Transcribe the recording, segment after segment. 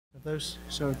Those,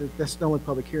 so that's the only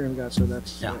public hearing we got, so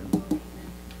that's. Yeah.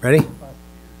 Ready?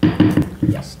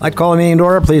 Yes. I'd call the meeting to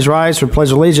order. Please rise for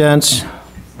pledge of allegiance.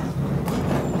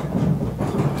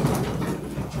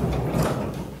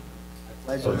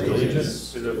 Pledge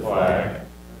allegiance to the flag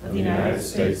of the United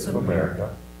States of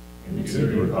America and to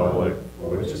the republic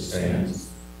for which it stands,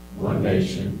 one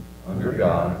nation, under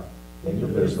God,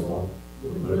 indivisible,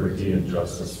 with liberty and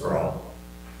justice for all.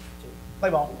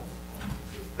 Play ball.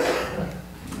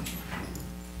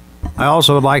 I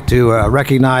also would like to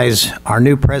recognize our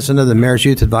new president of the Mayor's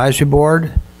Youth Advisory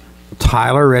Board,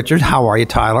 Tyler Richards. How are you,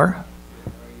 Tyler?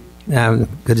 Good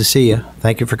to see you.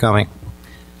 Thank you for coming.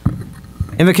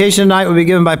 Invocation tonight will be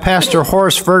given by Pastor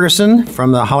Horace Ferguson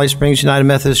from the Holly Springs United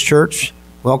Methodist Church.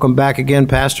 Welcome back again,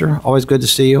 Pastor. Always good to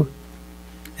see you.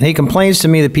 And he complains to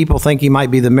me that people think he might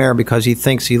be the mayor because he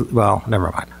thinks well,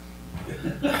 never mind.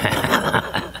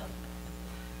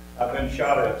 I've been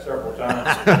shot at several times.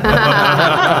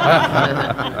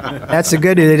 That's the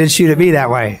good news. They didn't shoot at me that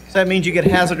way. So that means you get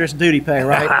hazardous duty pay,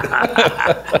 right?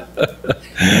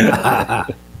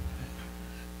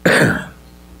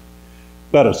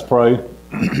 Let us pray.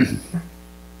 In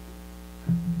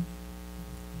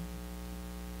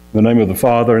the name of the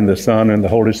Father, and the Son, and the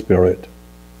Holy Spirit.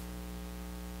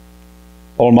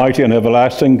 Almighty and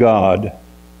everlasting God,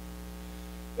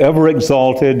 ever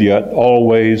exalted yet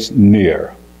always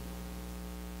near,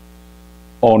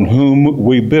 on whom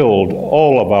we build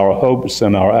all of our hopes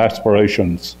and our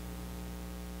aspirations.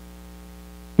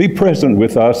 Be present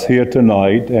with us here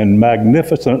tonight and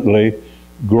magnificently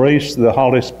grace the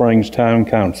Holly Springs Town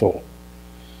Council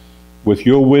with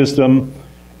your wisdom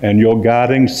and your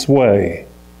guiding sway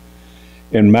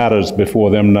in matters before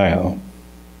them now.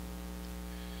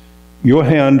 Your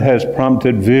hand has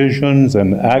prompted visions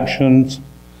and actions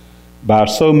by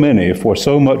so many for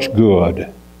so much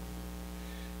good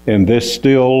in this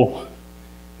still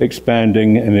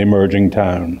expanding and emerging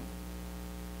town.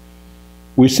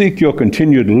 We seek your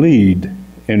continued lead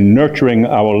in nurturing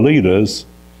our leaders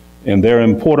in their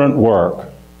important work,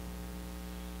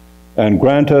 and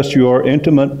grant us your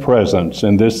intimate presence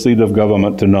in this seat of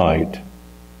government tonight.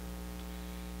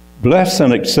 Bless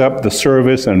and accept the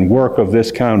service and work of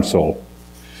this council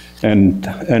and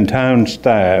town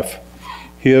staff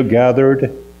here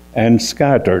gathered and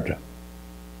scattered.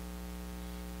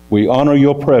 We honor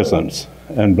your presence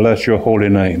and bless your holy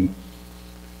name.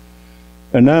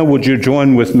 And now would you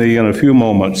join with me in a few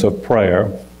moments of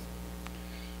prayer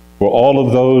for all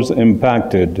of those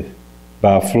impacted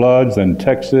by floods in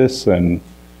Texas and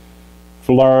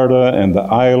Florida and the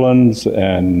islands,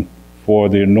 and for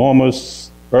the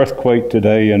enormous earthquake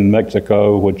today in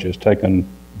Mexico, which has taken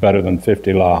better than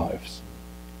 50 lives.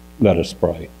 Let us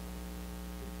pray.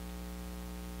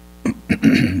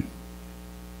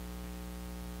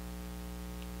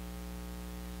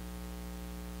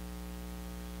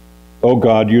 O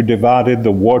God, you divided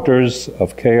the waters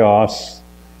of chaos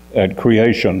at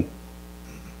creation.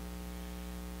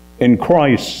 In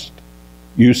Christ,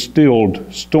 you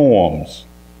stilled storms,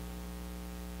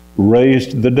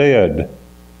 raised the dead,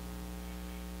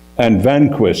 and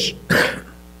vanquished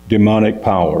demonic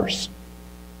powers.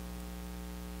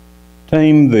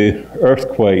 Tamed the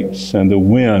earthquakes and the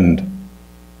wind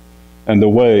and the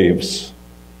waves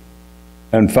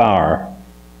and fire,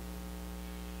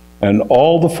 and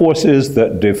all the forces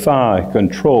that defy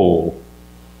control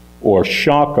or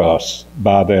shock us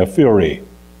by their fury.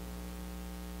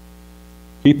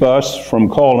 Keep us from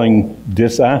calling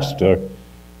disaster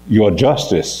your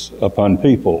justice upon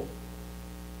people.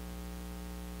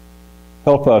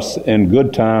 Help us in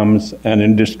good times and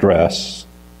in distress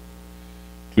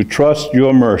to trust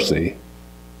your mercy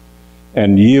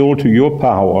and yield to your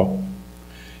power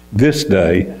this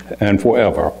day and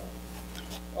forever.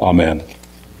 Amen.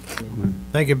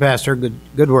 Thank you, Pastor.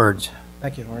 Good words.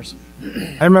 Thank you, Horace.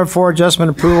 Item number 4, adjustment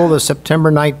approval of the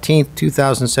September 19th,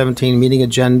 2017 meeting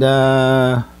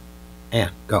agenda.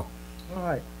 And go. All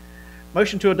right.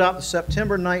 Motion to adopt the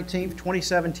September 19th,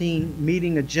 2017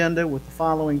 meeting agenda with the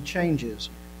following changes.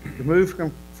 Remove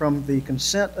from the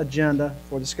consent agenda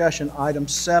for discussion item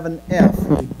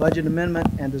 7F, the budget amendment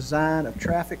and design of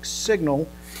traffic signal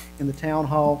in the Town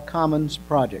Hall Commons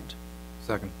project.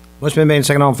 Second. Motion been made and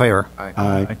second. All in favor? Aye.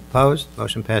 Aye. Opposed?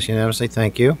 Motion passed unanimously.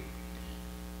 Thank you.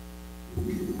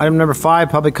 Item number 5,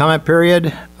 public comment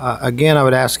period. Again, I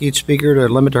would ask each speaker to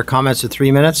limit their comments to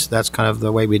 3 minutes. That's kind of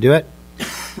the way we do it.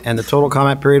 And the total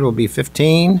comment period will be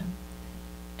 15.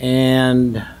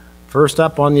 And first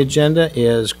up on the agenda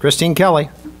is Christine Kelly.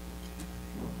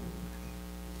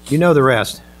 You know the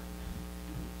rest.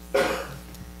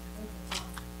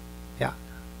 Yeah.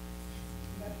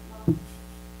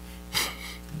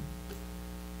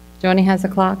 Joni has a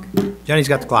clock? Jenny's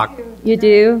got the clock. You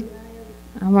do?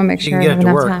 I want to make She sure can I get have it to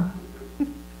enough work. time.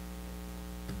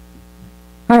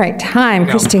 All right, hi, I'm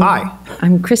Yeah, Christine. hi.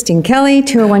 I'm Christine Kelly,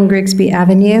 201 Grigsby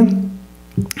Avenue.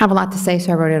 I have a lot to say,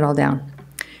 so I wrote it all down.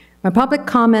 My public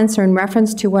comments are in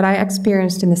reference to what I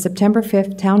experienced in the September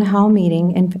 5th Town Hall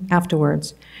meeting and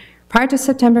afterwards. Prior to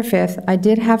September 5th, I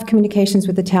did have communications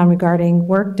with the town regarding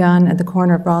work done at the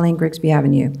corner of Raleigh and Grigsby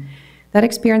Avenue. That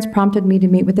experience prompted me to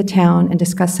meet with the town and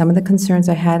discuss some of the concerns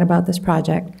I had about this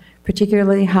project,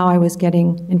 particularly how I was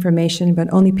getting information,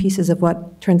 but only pieces of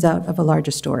what turns out of a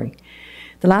larger story.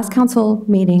 The last council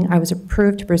meeting, I was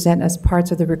approved to present as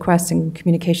parts of the requests and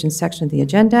communications section of the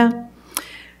agenda.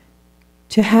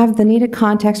 To have the needed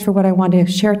context for what I want to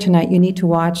share tonight, you need to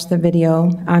watch the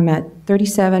video. I'm at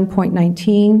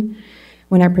 37.19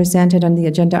 when I presented on the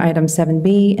agenda item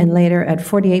 7B, and later at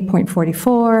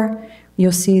 48.44, you'll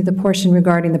see the portion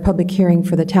regarding the public hearing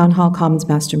for the Town Hall Commons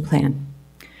Master Plan.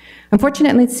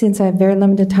 Unfortunately, since I have very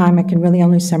limited time, I can really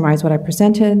only summarize what I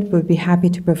presented, but would be happy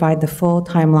to provide the full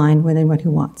timeline with anyone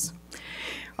who wants.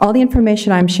 All the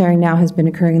information I'm sharing now has been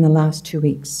occurring in the last 2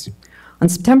 weeks. On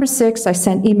September 6th, I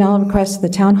sent email requests to the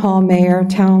Town Hall Mayor,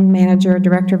 Town Manager,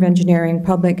 Director of Engineering,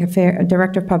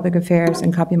 Director of Public Affairs,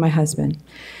 and copy my husband.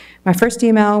 My first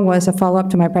email was a follow-up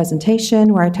to my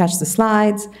presentation where I attached the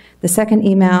slides. The second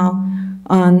email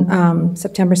on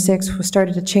September 6th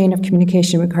started a chain of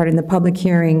communication regarding the public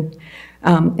hearing.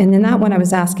 And in that one, I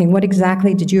was asking, what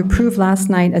exactly did you approve last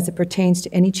night as it pertains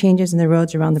to any changes in the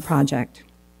roads around the project?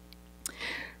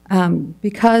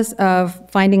 Because of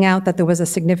finding out that there was a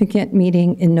significant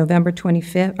meeting in November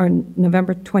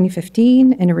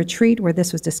 2015 in a retreat where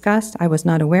this was discussed, I was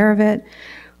not aware of it.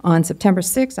 On September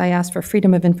 6th, I asked for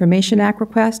Freedom of Information Act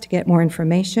request to get more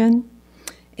information,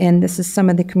 and this is some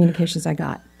of the communications I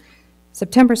got.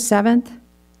 September 7th,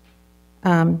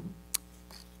 I'm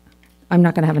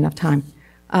not going to have enough time.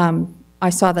 I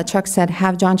saw that Chuck said,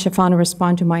 have John Schifano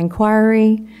respond to my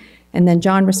inquiry, and then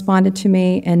John responded to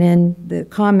me, and in the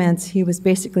comments, he was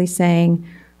basically saying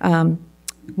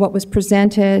what was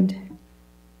presented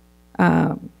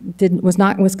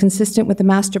was consistent with the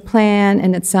master plan,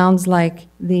 and it sounds like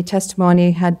the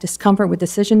testimony had discomfort with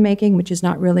decision-making, which is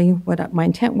not really what my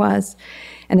intent was.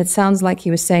 And it sounds like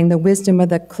he was saying the wisdom of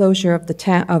the closure of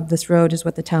this road is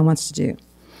what the town wants to do.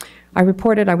 I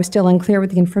reported I was still unclear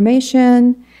with the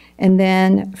information, and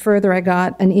then further I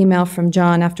got an email from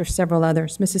John after several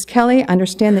others. Mrs. Kelly, I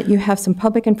understand that you have some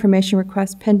public information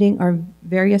requests pending our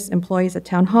various employees at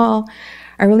Town Hall.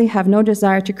 I really have no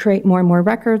desire to create more and more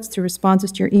records through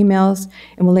responses to your emails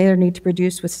and will later need to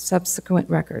produce with subsequent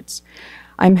records.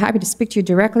 I'm happy to speak to you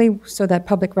directly so that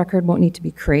public record won't need to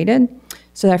be created.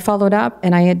 So I followed up,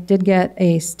 and I did get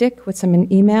a stick with some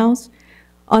emails.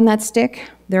 On that stick,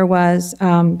 there was,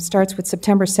 starts with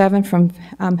September 7th from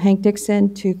Hank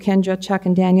Dixon to Kendra, Chuck,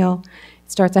 and Daniel.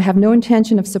 It starts, I have no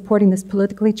intention of supporting this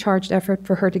politically charged effort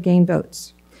for her to gain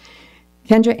votes.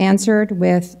 Kendra answered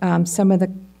with some of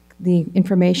the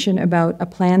information about a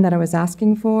plan that I was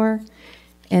asking for.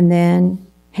 And then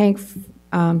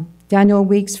Daniel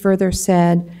Weeks further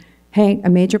said, Hank, a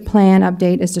major plan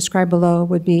update as described below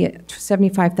would be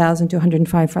 $75,000 to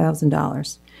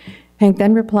 $105,000. Hank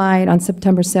then replied on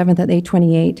September 7th at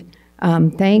 8:28,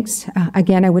 thanks.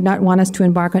 Again, I would not want us to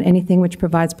embark on anything which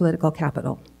provides political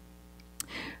capital.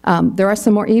 There are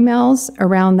some more emails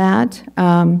around that,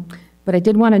 but I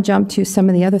did want to jump to some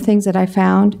of the other things that I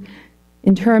found.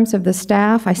 In terms of the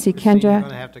staff, I see Kendra. You're going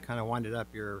to have to kind of wind it up.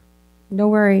 You're no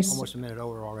worries. almost a minute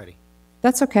over already.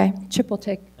 That's okay. Chip will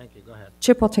take Thank you. Go ahead.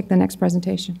 the next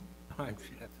presentation. All right.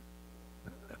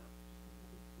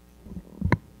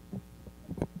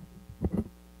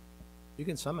 You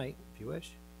can summate if you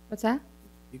wish. What's that?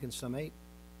 You can summate.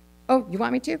 Oh, you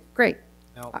want me to? Great.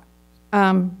 Now,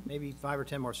 maybe 5 or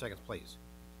 10 more seconds, please.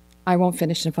 I won't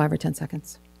finish in 5 or 10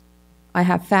 seconds. I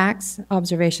have facts,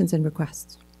 observations, and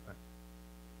requests.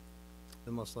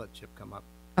 Then let's let Chip come up.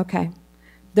 Okay.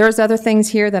 There's other things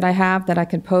here that I have that I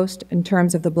can post in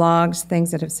terms of the blogs,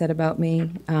 things that have said about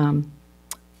me,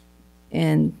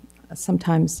 and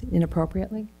sometimes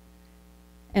inappropriately.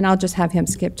 And I'll just have him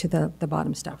skip to the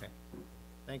bottom stuff. Okay.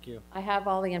 Thank you. I have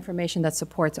all the information that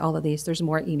supports all of these. There's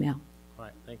more email. All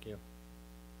right. Thank you.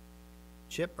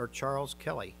 Chip or Charles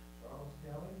Kelly? Charles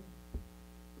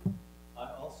Kelly. I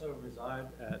also reside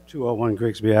at 201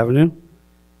 Grigsby Avenue,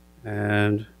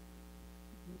 and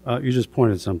you just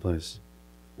pointed someplace.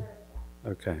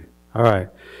 Okay. All right.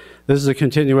 This is a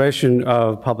continuation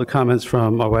of public comments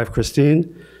from my wife,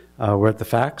 Christine. We're at the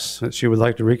facts that she would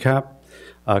like to recap.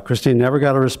 Christine never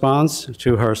got a response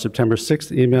to her September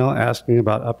 6th email asking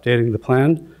about updating the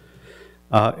plan.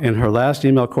 In her last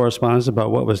email correspondence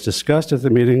about what was discussed at the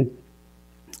meeting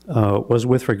was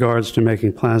with regards to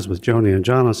making plans with Joni and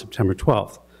John on September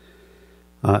 12th.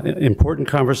 Important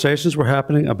conversations were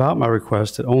happening about my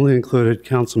request that only included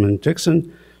Councilman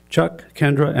Dixon, Chuck,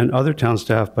 Kendra, and other town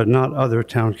staff, but not other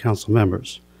town council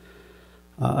members.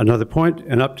 Another point,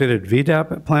 an updated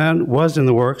VDAP plan was in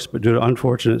the works, but due to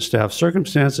unfortunate staff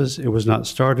circumstances, it was not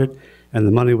started, and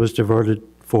the money was diverted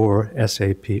for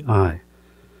SAPI.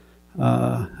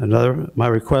 My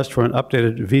request for an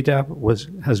updated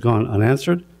VDAP has gone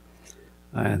unanswered.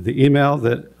 The email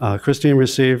that Christine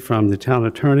received from the town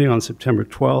attorney on September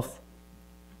 12th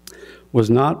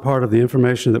was not part of the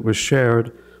information that was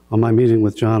shared on my meeting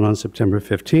with John on September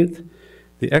 15th.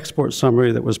 The export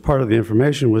summary that was part of the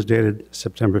information was dated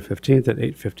September 15th at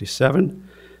 8:57.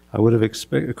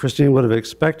 Christine would have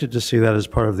expected to see that as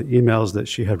part of the emails that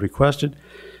she had requested.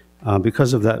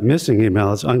 Because of that missing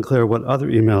email, it's unclear what other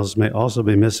emails may also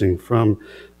be missing from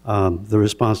the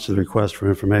response to the request for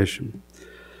information.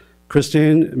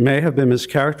 Christine may have been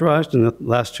mischaracterized in the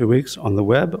last 2 weeks on the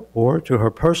web or to her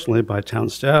personally by town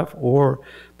staff or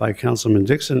by Councilman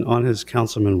Dixon on his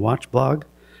Councilman Watch blog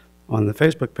on the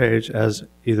Facebook page as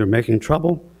either making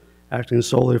trouble, acting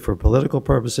solely for political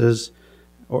purposes,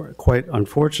 or quite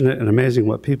unfortunate and amazing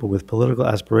what people with political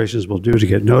aspirations will do to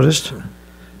get noticed.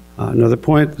 Another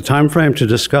point, the time frame to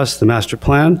discuss the master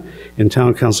plan in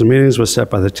town council meetings was set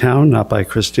by the town, not by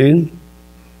Christine.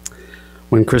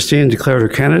 When Christine declared her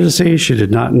candidacy, she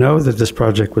did not know that this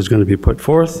project was going to be put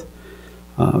forth.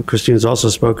 Christine has also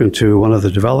spoken to one of the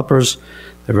developers.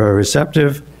 They're very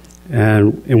receptive.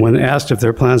 And when asked if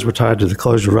their plans were tied to the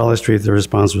closure of Raleigh Street, their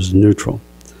response was neutral.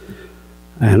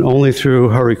 And only through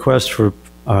her request for,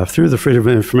 through the Freedom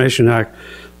of Information Act,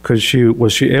 was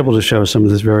she able to show some of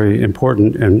this very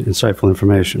important and insightful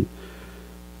information.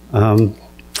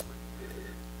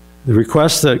 The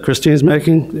request that Christine's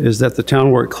making is that the town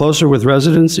work closer with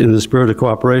residents in the spirit of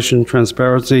cooperation,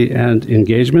 transparency, and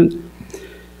engagement,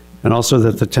 and also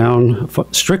that the town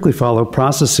strictly follow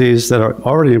processes that are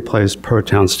already in place per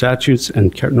town statutes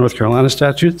and North Carolina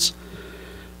statutes.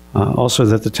 Also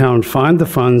that the town find the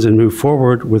funds and move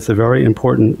forward with the very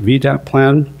important VDAP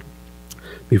plan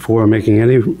before making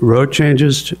any road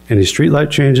changes, any streetlight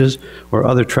changes, or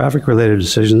other traffic-related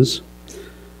decisions.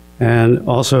 And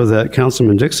also that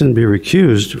Councilman Dixon be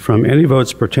recused from any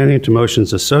votes pertaining to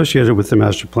motions associated with the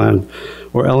master plan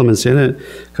or elements in it,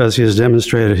 because he has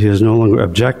demonstrated he is no longer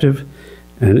objective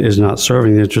and is not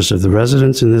serving the interests of the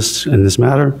residents in this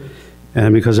matter,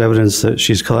 and because evidence that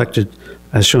she's collected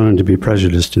has shown him to be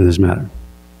prejudiced in this matter.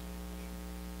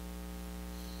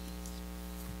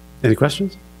 Any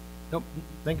questions? Nope.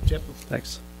 Thank you, Chip.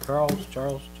 Thanks. Charles,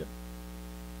 Chip.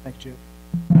 Thank you,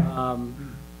 Chip.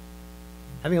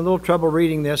 Having a little trouble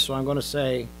reading this, so I'm going to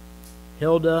say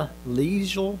Hilda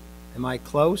Liesel. Am I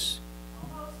close?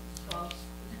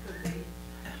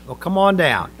 Well, come on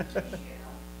down.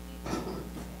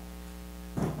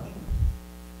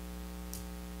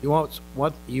 You want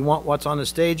what's on the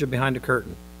stage or behind the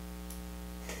curtain?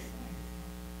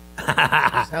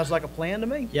 Sounds like a plan to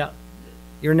me. Yeah.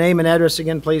 Your name and address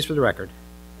again, please, for the record.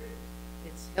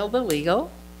 It's Hilda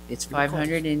Legal. It's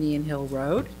 500 Indian Hill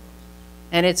Road,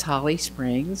 and it's Holly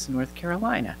Springs, North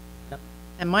Carolina. Yep.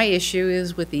 And my issue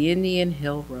is with the Indian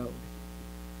Hill Road.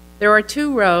 There are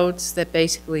two roads that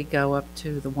basically go up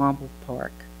to the Womble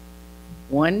Park.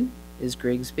 One is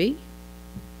Grigsby.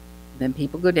 Then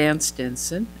people go down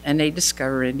Stinson, and they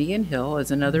discover Indian Hill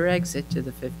as another exit to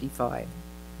the 55.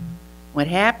 What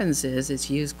happens is it's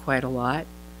used quite a lot,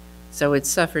 so it's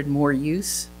suffered more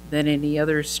use than any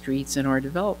other streets in our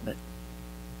development.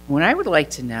 What I would like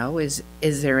to know is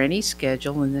there any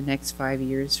schedule in the next 5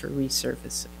 years for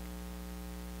resurfacing?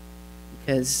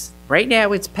 Because right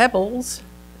now it's pebbles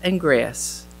and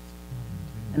grass.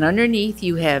 And underneath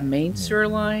you have main sewer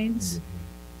lines,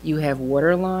 you have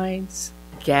water lines,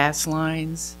 gas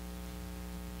lines,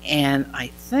 and I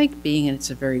think being it's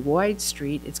a very wide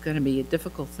street, it's going to be a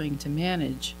difficult thing to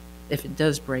manage if it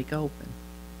does break open.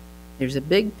 There's a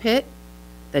big pit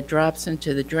that drops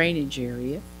into the drainage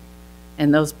area,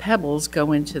 and those pebbles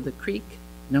go into the creek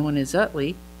known as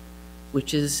Utley,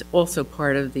 which is also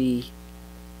part of the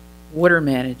water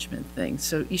management thing.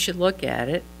 So you should look at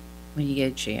it when you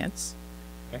get a chance,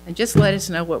 and just let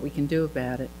us know what we can do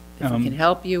about it, if we can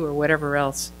help you or whatever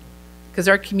else. Because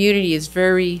our community is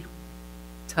very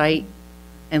tight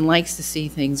and likes to see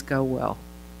things go well.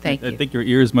 Thank you. I think your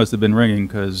ears must have been ringing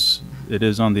because it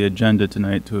is on the agenda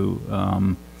tonight to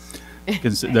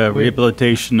the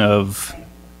rehabilitation of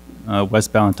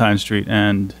West Ballantyne Street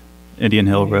and Indian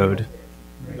Hill Road.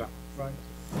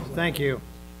 Thank you.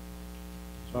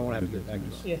 So I won't have to get back to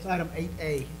it. Yeah, it's item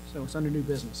 8A, so it's under new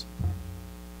business.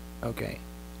 Okay,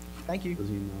 Thank you.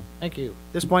 thank you.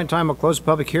 At this point in time, we'll close the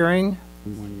public hearing,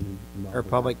 or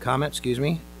public comment, excuse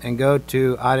me, and go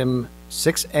to item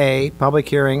 6A, public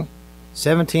hearing,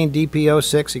 17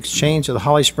 DP06, exchange of the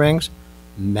Holly Springs.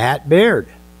 Matt Beard.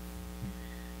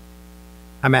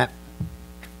 Hi, Matt.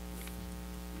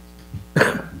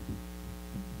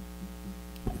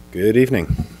 Good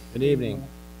evening. Good evening.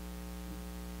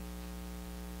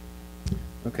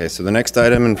 Okay, so the next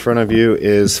item in front of you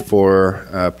is for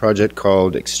a project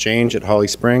called Exchange at Holly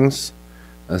Springs.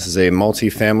 This is a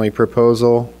multifamily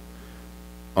proposal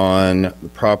on the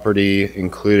property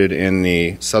included in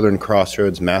the Southern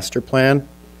Crossroads Master Plan.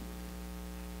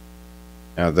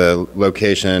 Now, the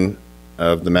location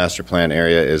of the master plan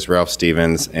area is Ralph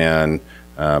Stevens and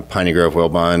Piney Grove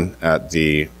Wilbon at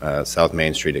the South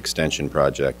Main Street Extension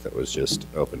project that was just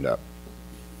opened up.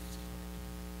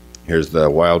 Here's the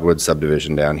Wildwood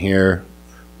subdivision down here.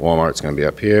 Walmart's going to be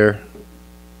up here.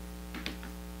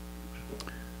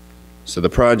 So the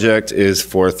project is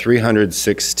for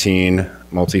 316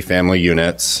 multifamily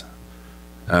units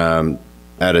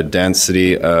at a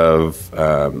density of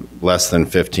less than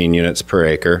 15 units per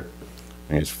acre.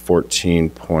 I think it's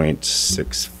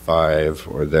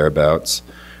 14.65 or thereabouts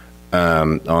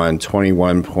on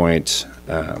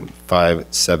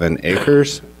 21.57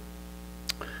 acres.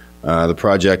 The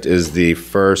project is the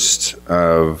first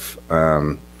of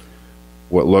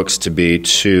what looks to be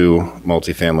two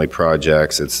multifamily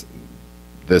projects.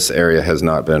 This area has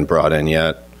not been brought in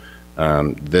yet.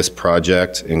 This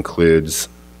project includes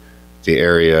the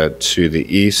area to the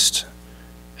east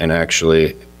and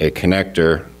actually a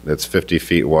connector that's 50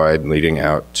 feet wide leading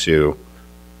out to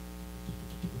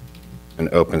an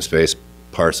open space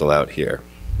parcel out here.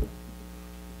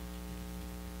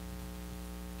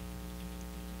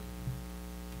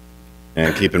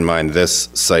 And keep in mind, this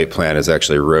site plan is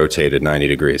actually rotated 90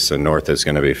 degrees, so north is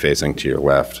going to be facing to your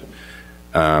left.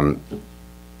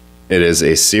 It is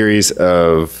a series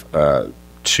of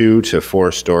 2 to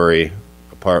 4 story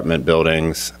apartment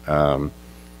buildings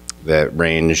that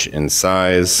range in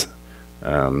size.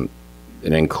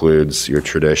 It includes your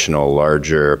traditional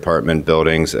larger apartment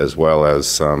buildings as well as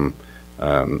some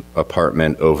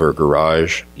apartment over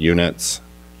garage units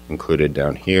included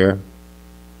down here.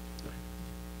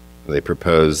 They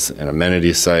propose an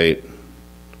amenity site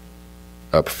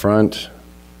up front,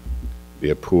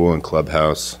 be a pool and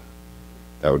clubhouse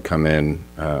that would come in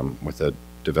with a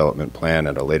development plan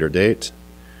at a later date.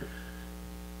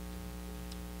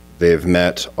 They've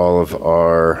met all of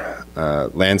our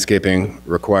landscaping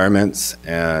requirements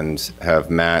and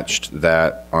have matched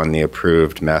that on the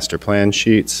approved master plan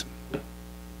sheets.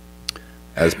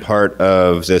 As part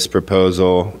of this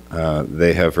proposal,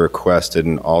 they have requested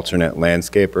an alternate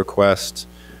landscape request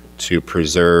to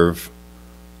preserve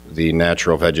the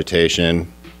natural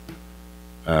vegetation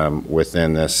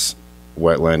within this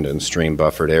wetland and stream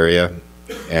buffered area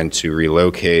and to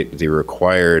relocate the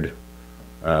required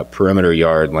perimeter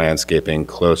yard landscaping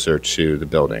closer to the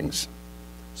buildings.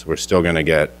 So we're still going to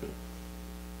get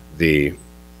the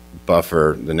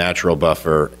buffer, the natural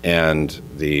buffer, and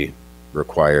the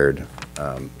required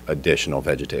additional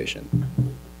vegetation.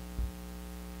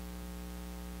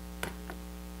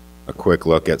 A quick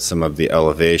look at some of the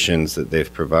elevations that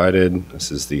they've provided.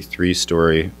 This is the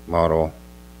 3-story model,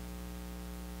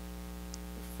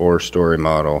 4-story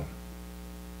model,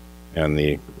 and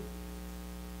the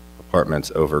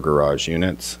apartments over garage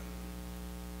units.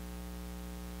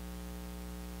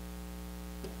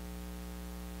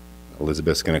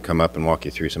 Elizabeth's going to come up and walk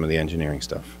you through some of the engineering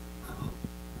stuff.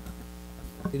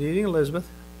 Good evening, Elizabeth.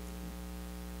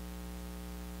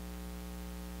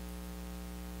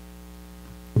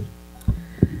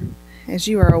 As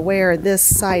you are aware, this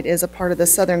site is a part of the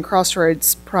Southern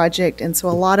Crossroads project, and so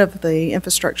a lot of the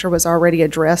infrastructure was already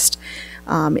addressed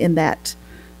in that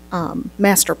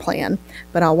master plan.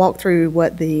 But I'll walk through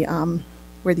what the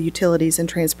where the utilities and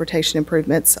transportation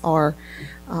improvements are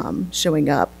showing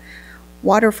up.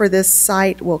 Water for this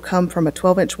site will come from a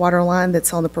 12-inch water line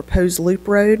that's on the proposed loop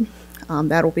road.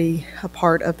 That'll be a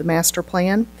part of the master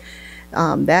plan.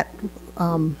 That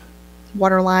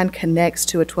water line connects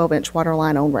to a 12-inch water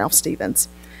line on Ralph Stevens.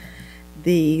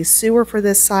 The sewer for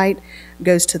this site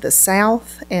goes to the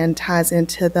south and ties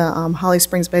into the Holly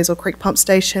Springs Basil Creek Pump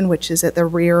Station, which is at the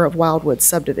rear of Wildwood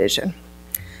subdivision.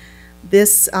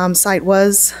 This site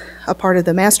was a part of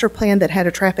the master plan that had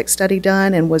a traffic study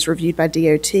done and was reviewed by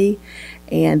DOT,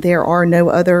 and there are no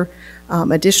other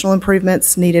additional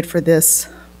improvements needed for this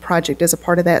project as a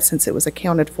part of that since it was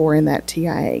accounted for in that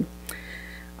TIA.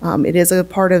 It is a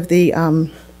part of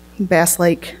the Bass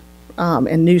Lake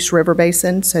and Neuse River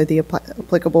Basin, so the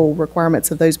applicable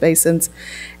requirements of those basins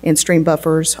and stream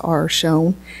buffers are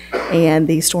shown. And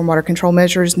the stormwater control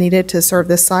measures needed to serve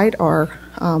this site are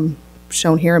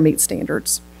shown here and meet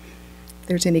standards. If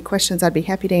there's any questions, I'd be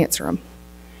happy to answer them.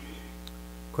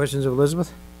 Questions of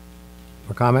Elizabeth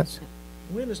or comments?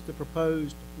 When is the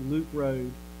proposed loop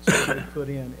road put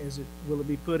in? Will it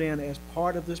be put in as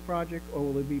part of this project, or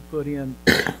will it be put in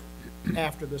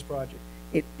after this project?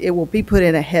 It will be put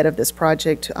in ahead of this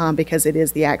project because it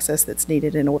is the access that's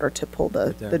needed in order to pull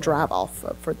the drive off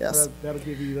for this. That'll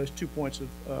give you those 2 points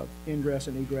of ingress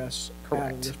and egress out of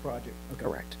Correct. this project. Okay.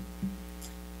 Correct.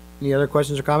 Any other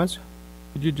questions or comments?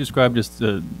 Could you describe just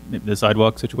the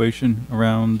sidewalk situation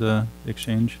around the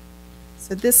exchange?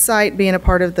 So this site, being a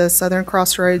part of the Southern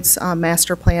Crossroads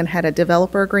Master Plan, had a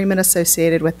developer agreement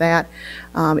associated with that.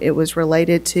 It was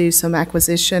related to some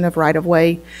acquisition of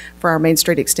right-of-way for our Main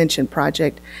Street Extension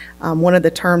project. One of the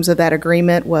terms of that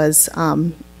agreement was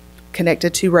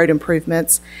connected to road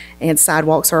improvements, and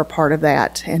sidewalks are a part of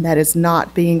that, and that is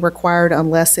not being required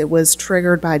unless it was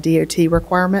triggered by a DOT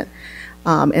requirement.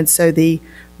 And so the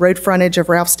road frontage of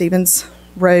Ralph Stevens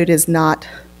Road is not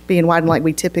being widened like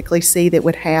we typically see that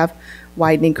would have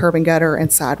widening curb and gutter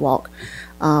and sidewalk.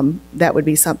 That would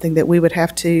be something that we would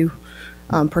have to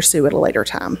pursue at a later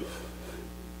time.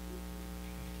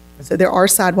 So there are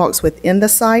sidewalks within the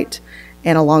site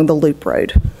and along the loop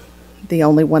road. The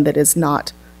only one that is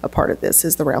not a part of this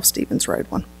is the Ralph Stevens Road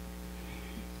one.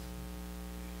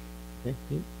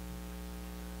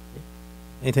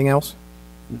 Anything else?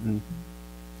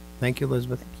 Thank you,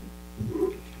 Elizabeth.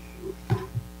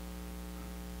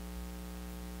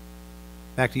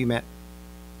 Back to you, Matt.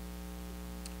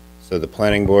 So the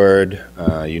planning board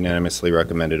unanimously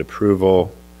recommended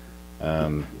approval.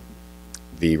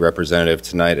 The representative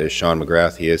tonight is Sean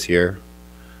McGrath. He is here.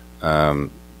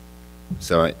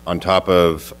 So on top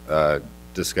of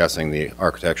discussing the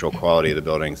architectural quality of the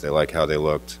buildings, they like how they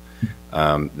looked.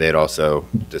 They had also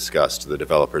discussed the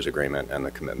developer's agreement and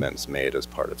the commitments made as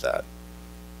part of that.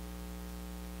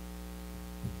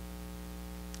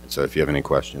 So if you have any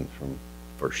questions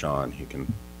for Sean, he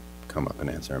can come up and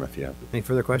answer them if you have. Any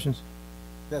further questions?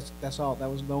 That's all. That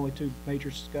was the only two major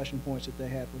discussion points that they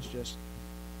had, was just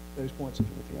those points.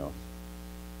 Anything else?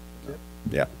 That's it?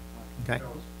 Yeah. Okay.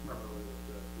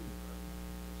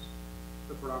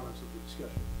 The predominance of the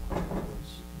discussion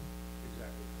was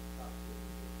exactly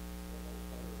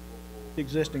The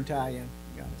existing tie-in.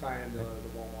 Got it. tie into the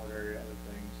Walmart area, other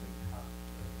things, and how.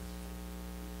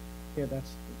 Yeah,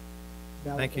 that's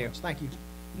valid Thank you. points. Thank you.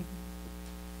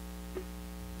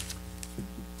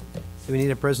 Do we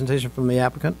need a presentation from the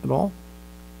applicant at all?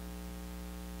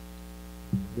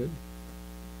 Good.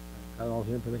 Got all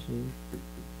the information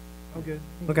you need? Okay.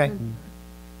 Okay.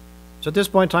 So at this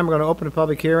point in time, we're going to open a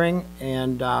public hearing,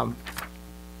 and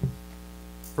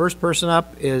first person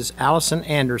up is Allison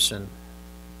Anderson.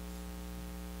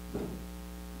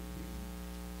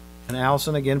 And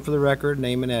Allison, again for the record,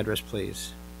 name and address,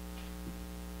 please.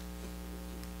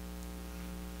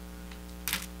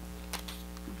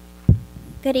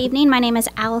 Good evening. My name is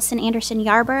Allison Anderson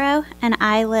Yarborough, and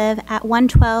I live at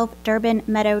 112 Durban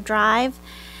Meadow Drive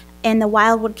in the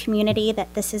Wildwood community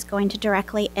that this is going to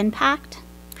directly impact.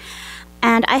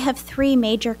 And I have three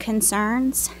major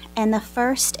concerns. And the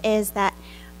first is that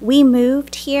we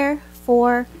moved here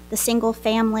for the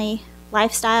single-family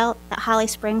lifestyle that Holly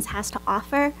Springs has to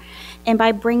offer. And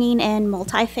by bringing in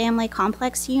multifamily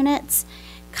complex units,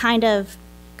 kind of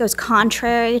goes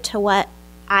contrary to what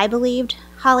I believed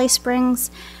Holly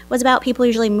Springs was about. People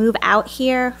usually move out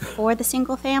here for the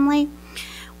single family.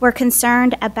 We're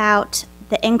concerned about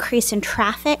the increase in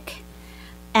traffic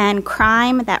and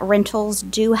crime that rentals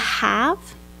do have,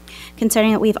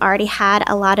 considering that we've already had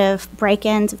a lot of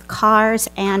break-ins with cars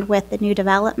and with the new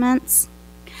developments.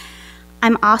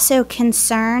 I'm also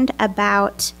concerned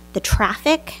about the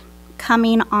traffic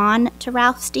coming on to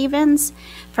Ralph Stevens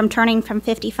from turning from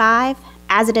 55.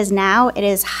 As it is now, it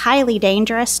is highly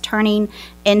dangerous turning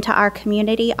into our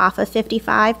community off of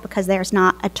 55 because there's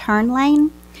not a turn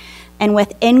lane. And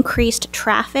with increased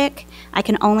traffic, I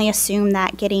can only assume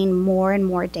that getting more and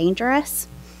more dangerous,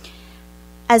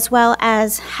 as well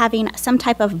as having some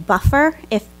type of buffer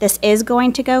if this is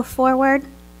going to go forward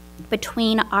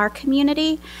between our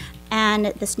community and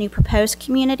this new proposed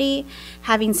community,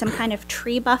 having some kind of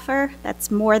tree buffer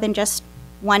that's more than just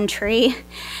one tree,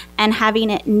 and having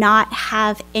it not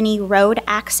have any road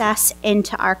access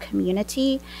into our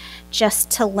community, just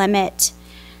to limit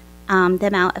the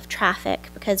amount of traffic,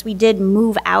 because we did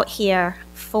move out here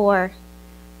for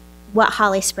what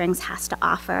Holly Springs has to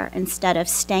offer instead of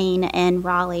staying in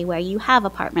Raleigh where you have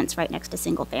apartments right next to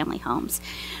single-family homes.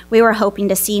 We were hoping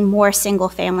to see more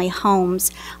single-family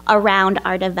homes around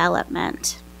our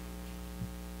development.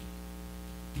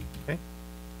 Okay.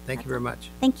 Thank you very much.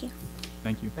 Thank you.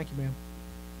 Thank you. Thank you, ma'am.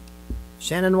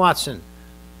 Shannon Watson,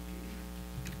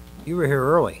 you were here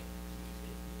early.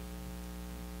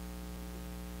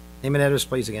 Name and address,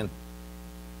 please, again.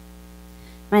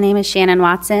 My name is Shannon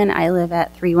Watson. I live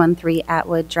at 313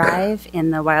 Atwood Drive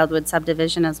in the Wildwood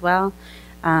subdivision as well.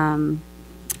 I'm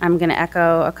going to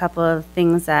echo a couple of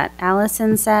things that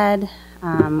Allison said.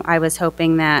 I was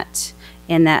hoping that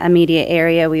in that immediate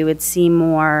area we would see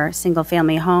more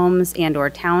single-family homes and or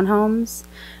townhomes.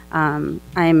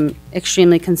 I'm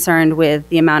extremely concerned with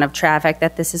the amount of traffic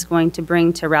that this is going to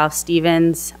bring to Ralph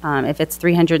Stevens. If it's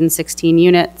 316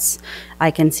 units,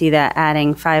 I can see that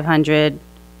adding 500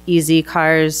 easy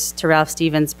cars to Ralph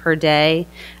Stevens per day.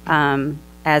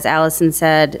 As Allison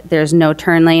said, there's no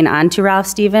turn lane onto Ralph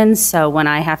Stevens, so when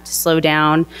I have to slow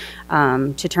down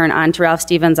to turn onto Ralph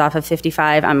Stevens off of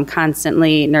 55, I'm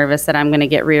constantly nervous that I'm going to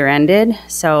get rear-ended.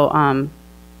 So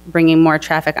bringing more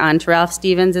traffic onto Ralph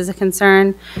Stevens is a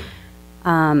concern,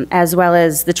 as well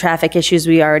as the traffic issues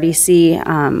we already see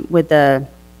with the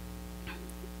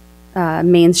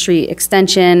Main Street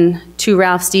extension to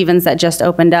Ralph Stevens that just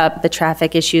opened up, the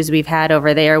traffic issues we've had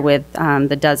over there with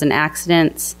the dozen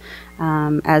accidents,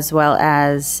 as well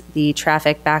as the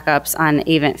traffic backups on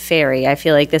Avent Ferry. I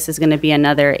feel like this is going to be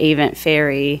another Avent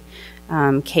Ferry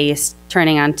case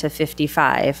turning onto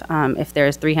 55 if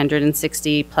there's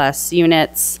 360 plus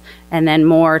units and then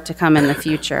more to come in the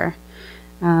future.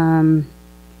 I'm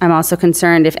also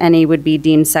concerned if any would be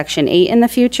deemed Section 8 in the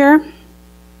future.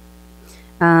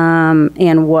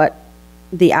 And what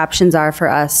the options are for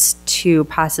us to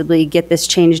possibly get this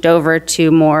changed over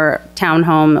to more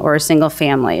townhome or single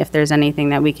family, if there's anything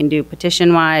that we can do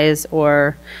petition-wise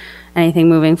or anything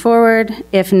moving forward.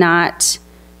 If not,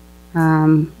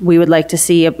 we would like to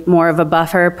see more of a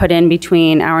buffer put in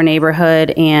between our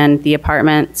neighborhood and the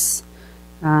apartments.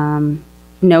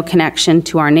 No connection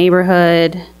to our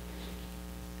neighborhood.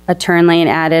 A turn lane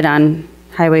added on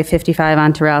Highway 55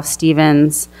 onto Ralph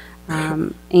Stevens.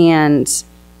 And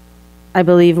I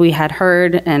believe we had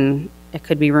heard, and it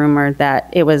could be rumored, that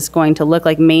it was going to look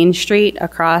like Main Street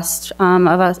across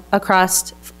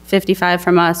across 55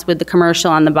 from us with the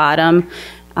commercial on the bottom.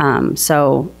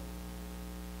 So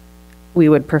we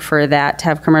would prefer that to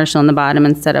have commercial on the bottom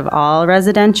instead of all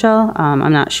residential.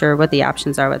 I'm not sure what the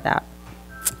options are with that.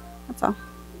 That's all.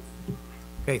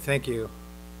 Okay, thank you.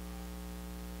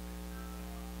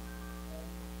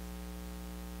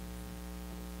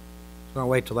 I'm going to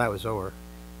wait till that was over.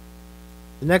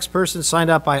 The next person signed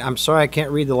up, I'm sorry I can't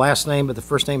read the last name, but the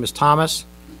first name is Thomas.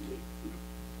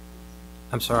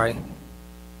 I'm sorry.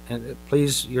 And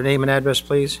please, your name and address,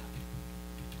 please.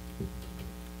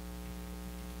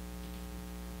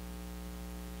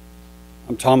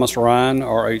 I'm Thomas Ryan,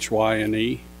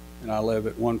 R-H-Y-N-E, and I live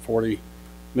at 140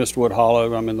 Mistwood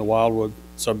Hollow. I'm in the Wildwood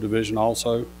subdivision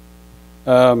also.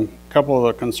 A couple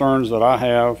of the concerns that I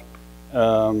have,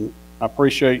 I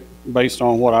appreciate, based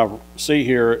on what I see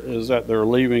here, is that they're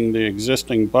leaving the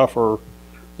existing buffer,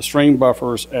 the stream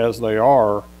buffers as they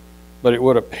are, but it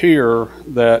would appear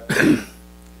that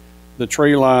the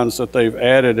tree lines that they've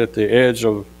added at the edge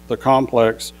of the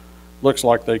complex looks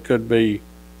like they could be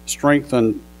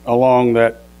strengthened along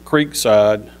that creek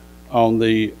side on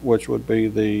which would be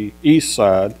the east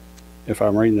side, if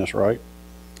I'm reading this right.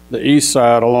 The east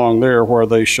side along there where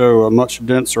they show a much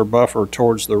denser buffer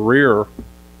towards the rear,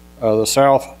 the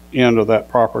south end of that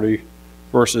property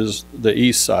versus the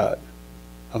east side.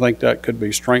 I think that could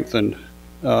be strengthened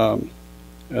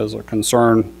as a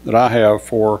concern that I have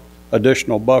for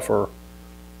additional buffer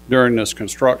during this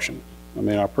construction. I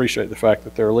mean, I appreciate the fact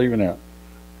that they're leaving it.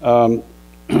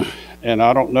 And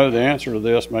I don't know the answer to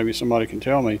this, maybe somebody can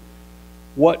tell me.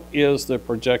 What is the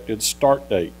projected start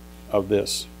date of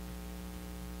this?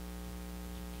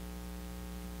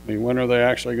 I mean, when are they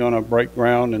actually going to break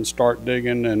ground and start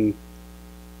digging? And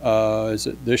is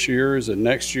it this year? Is it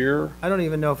next year? I don't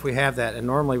even know if we have that, and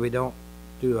normally we don't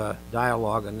do a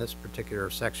dialogue in this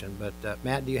particular section, but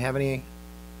Matt, do you have any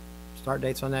start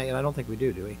dates on that yet? I don't think we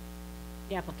do we?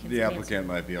 The applicant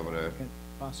might be able to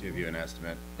give you an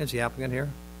estimate. Is the applicant here?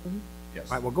 Mm-hmm. Yes.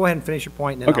 All right, well, go ahead and finish your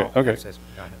point, and then Okay. say something.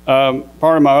 Go ahead.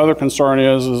 Part of my other concern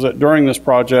is that during this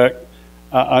project,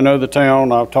 I know the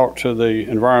town, I've talked to the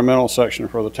environmental section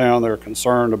for the town, they're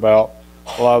concerned about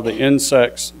a lot of the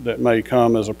insects that may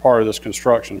come as a part of this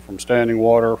construction, from standing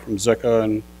water, from Zika,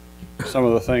 and some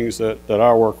of the things that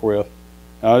I work with.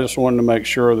 And I just wanted to make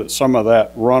sure that some of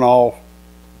that runoff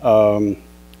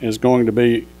is going to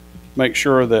be, make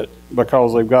sure that,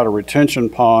 because they've got a retention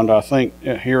pond, I think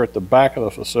here at the back of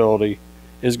the facility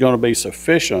is going to be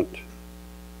sufficient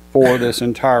for this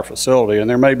entire facility. And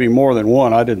there may be more than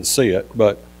one, I didn't see it,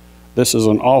 but this is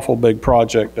an awful big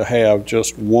project to have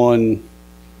just one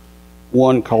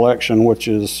collection, which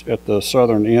is at the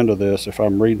southern end of this, if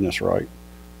I'm reading this right.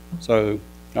 So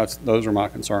those are my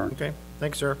concerns. Okay,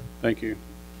 thanks, sir. Thank you.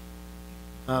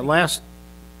 Last,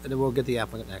 and then we'll get the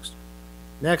applicant next.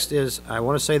 Next is, I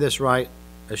want to say this right,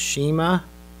 Ashima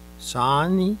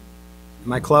Sani.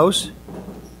 Am I close?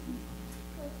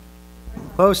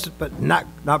 Close, but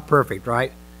not perfect,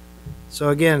 right? So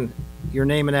again, your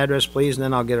name and address, please, and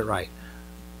then I'll get it right.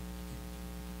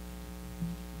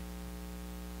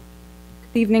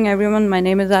 Good evening, everyone. My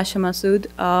name is Asha Masood.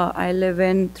 I live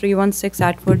in 316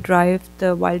 Atwood Drive,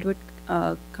 the Wildwood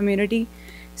community,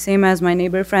 same as my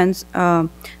neighbor friends. Have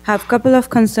a couple of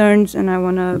concerns, and I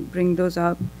want to bring those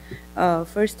up.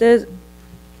 First is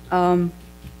that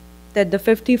the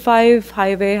 55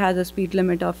 highway has a speed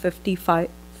limit of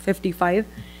 55,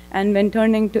 and when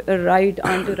turning to a right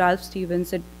onto Ralph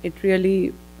Stevens, it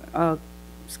really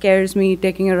scares me.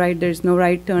 Taking a right, there's no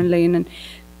right turn lane, and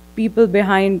people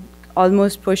behind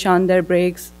almost push on their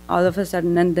brakes all of a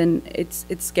sudden, and then it's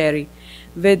scary.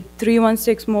 With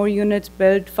 316 more units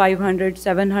built, 500,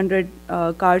 700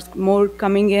 cars more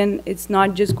coming in, it's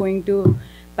not just going to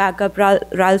back up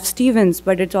Ralph Stevens,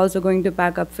 but it's also going to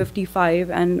back up 55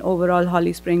 and overall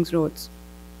Holly Springs roads.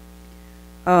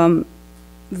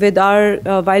 With our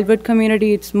Wildwood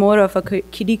community, it's more of a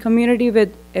kiddie community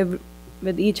with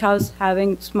each house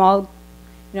having small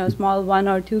 1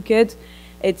 or 2 kids.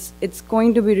 It's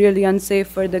going to be really unsafe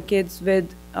for the kids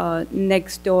with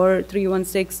next door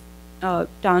 316 not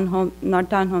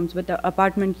townhomes, but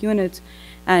apartment units,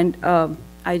 and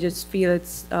I just feel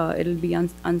it'll be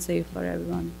unsafe for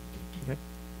everyone. Okay.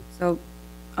 So,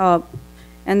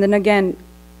 and then again,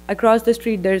 across the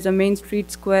street there's a Main Street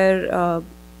Square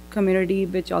community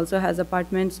which also has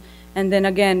apartments, and then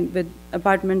again with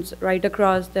apartments right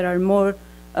across, there are more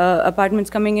apartments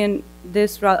coming in.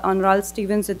 This on Ralph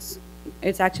Stevens,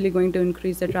 it's actually going to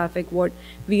increase the traffic. What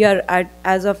we are at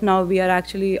as of now, we are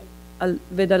actually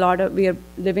we are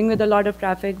living with a lot of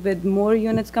traffic. With more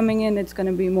units coming in, it's going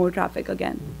to be more traffic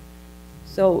again.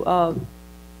 So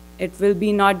it will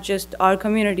be not just our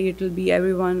community, it will be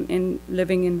everyone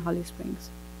living in Holly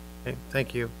Springs. Okay,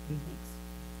 thank you.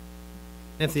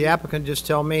 If the applicant just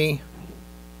tell me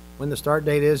when the start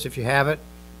date is, if you have it.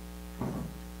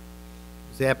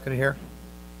 Is the applicant here?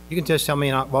 You can just tell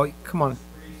me, well, come on.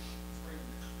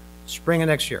 Spring of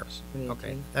next year.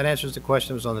 Okay, that answers the question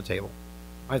that was on the table.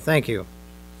 All right, thank you.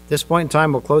 At this point in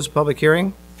time, we'll close the public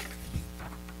hearing.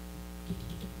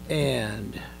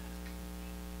 And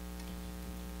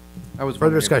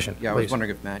further discussion. Yeah, I please. was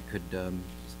wondering if Matt could,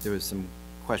 there was some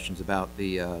questions about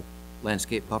the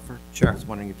landscape buffer. Sure. I was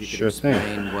wondering if you could Sure thing.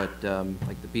 explain what,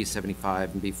 like the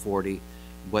B75 and B40,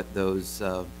 what those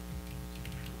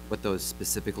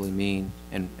specifically mean,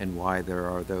 and why there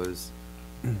are those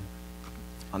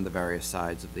on the various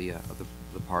sides of the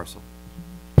parcel.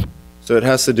 So it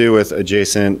has to do with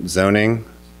adjacent zoning,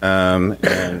 and pull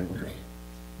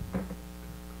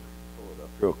it up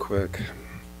real quick.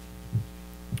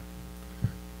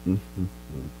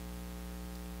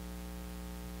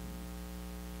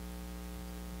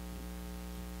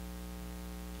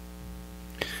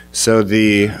 So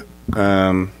the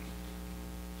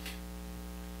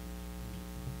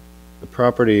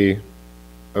property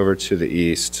over to the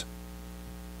east,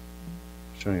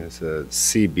 showing us a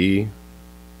CB,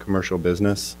 commercial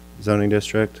business zoning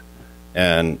district.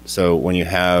 And so when you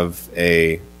have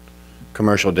a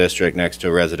commercial district next to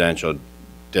a residential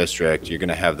district, you're going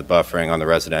to have the buffering on the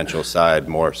residential side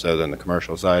more so than the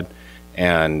commercial side.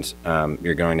 And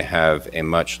you're going to have a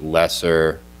much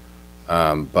lesser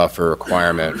buffer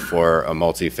requirement for a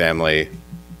multifamily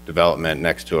development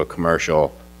next to a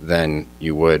commercial than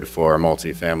you would for a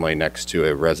multifamily next to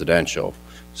a residential.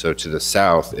 So to the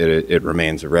south, it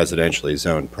remains a residentially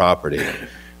zoned property.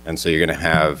 And so you're going to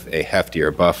have a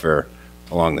heftier buffer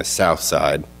along the south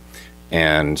side.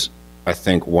 And I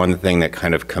think one thing that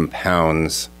kind of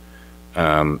compounds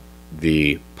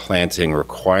the planting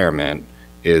requirement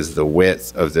is the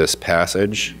width of this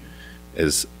passage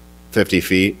is 50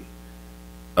 feet,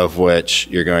 of which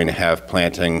you're going to have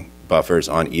planting buffers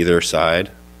on either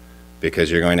side, because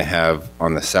you're going to have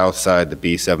on the south side the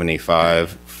B75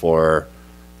 for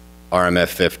RMF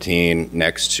 15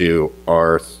 next to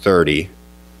R30,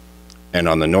 and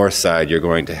on the north side you're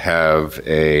going to have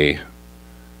a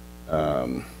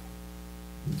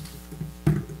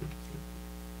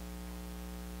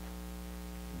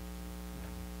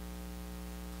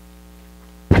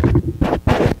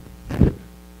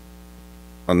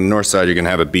on the north side, you're going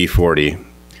to have a B40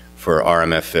 for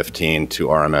RMF 15 to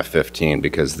RMF 15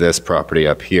 because this property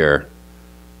up here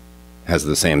has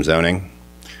the same zoning.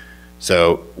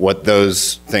 So what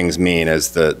those things mean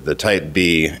is the type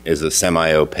B is a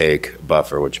semi-opaque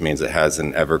buffer, which means it has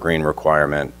an evergreen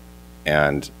requirement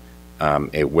and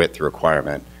a width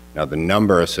requirement. Now the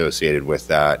number associated with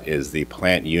that is the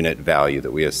plant unit value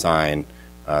that we assign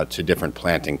to different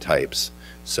planting types.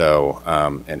 So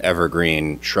an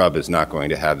evergreen shrub is not going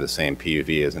to have the same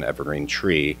PUV as an evergreen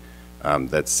tree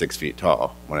that's 6 feet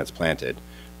tall when it's planted.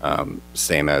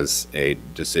 Same as a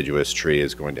deciduous tree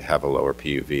is going to have a lower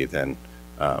PUV than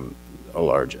a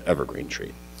large evergreen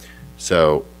tree.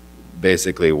 So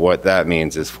basically what that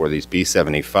means is for these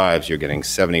B75s, you're getting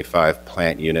 75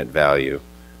 plant unit value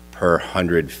per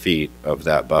 100 feet of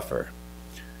that buffer.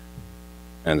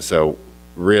 And so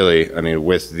really, I mean,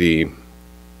 with the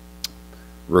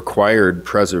required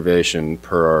preservation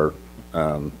per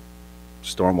our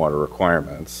stormwater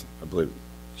requirements, I believe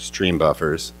stream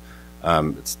buffers,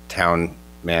 it's town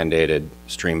mandated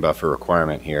stream buffer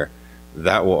requirement here,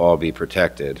 that will all be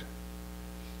protected.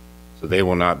 So they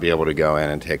will not be able to go in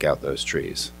and take out those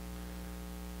trees.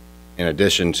 In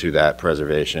addition to that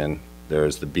preservation,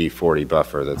 there's the B40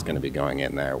 buffer that's going to be going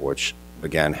in there, which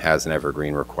again has an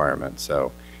evergreen requirement.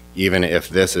 So even if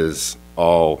this is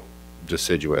all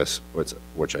deciduous,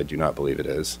 which I do not believe it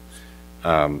is,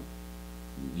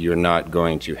 you're not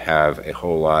going to have a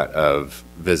whole lot of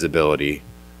visibility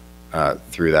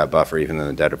through that buffer, even in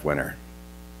the dead of winter.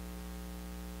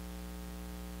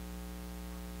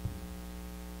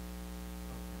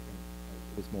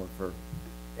 It was more for,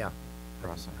 yeah,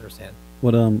 Ross, I understand.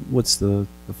 What's the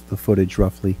footage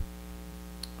roughly?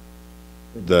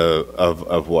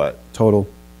 Of what? Total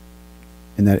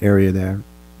in that area there?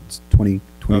 It's 20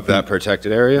 Of that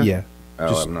protected area? Yeah.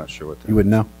 Oh, I'm not sure what that You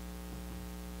wouldn't know?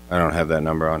 I don't have that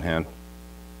number on hand.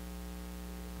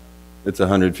 It's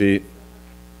 100 feet.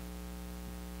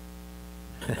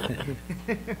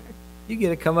 You get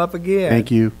to come up again.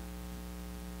 Thank you.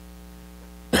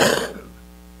 Without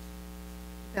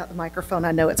the microphone,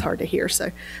 I know it's hard to hear,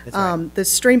 so. That's right. The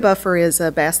stream buffer is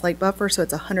a Bass Lake buffer, so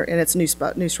it's 100, and it's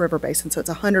Neuse River Basin, so it's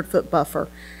a 100-foot buffer.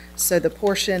 So the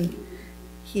portion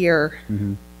here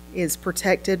is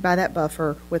protected by that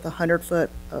buffer with 100 foot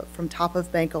from top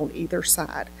of bank on either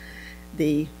side.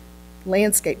 The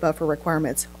landscape buffer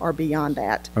requirements are beyond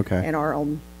that. Okay. And are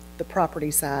on the property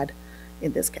side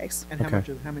in this case. And how Okay. much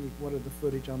of, what are the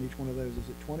footage on each one of those? Is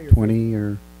it 20 or 20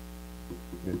 or?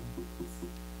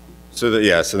 So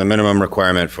the minimum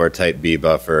requirement for a type B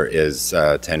buffer is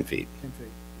 10 feet. 10 feet?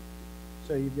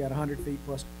 So you've got 100 feet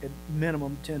plus at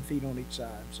minimum 10 feet on each side.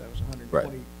 So it's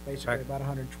 120, Right. basically about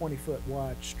 120 foot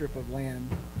wide strip of land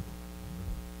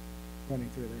running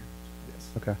through there. Yes.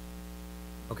 Okay.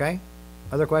 Okay.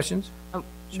 Other questions?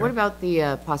 What about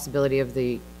the possibility of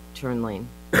the turn lane?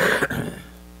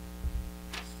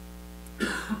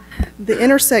 The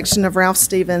intersection of Ralph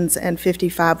Stevens and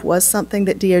 55 was something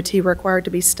that DOT required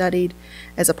to be studied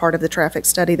as a part of the traffic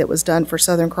study that was done for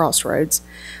Southern Crossroads.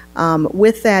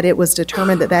 With that, it was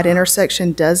determined that that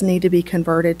intersection does need to be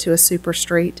converted to a super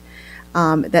street.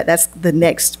 That's the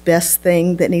next best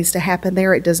thing that needs to happen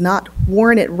there. It does not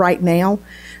warrant it right now.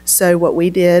 So what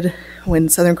we did when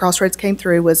Southern Crossroads came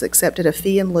through was accepted a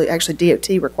fee in lieu. Actually, DOT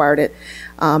required it,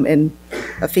 and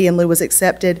a fee in lieu was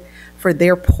accepted for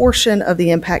their portion of the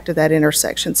impact of that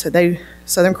intersection. So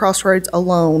Southern Crossroads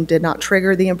alone did not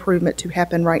trigger the improvement to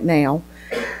happen right now,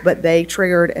 but they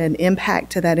triggered an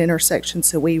impact to that intersection,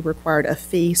 so we required a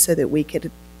fee so that we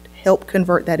could help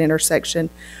convert that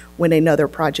intersection when another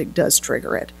project does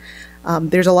trigger it.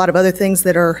 There's a lot of other things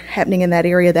that are happening in that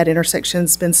area. That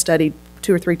intersection's been studied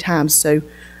 2 or 3 times, so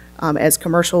as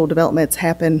commercial developments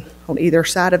happen on either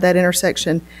side of that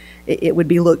intersection, it would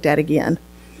be looked at again.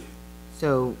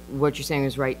 So what you're saying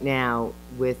is right now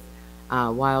with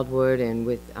Wildwood and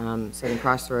with Southern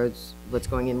Crossroads, what's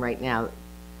going in right now?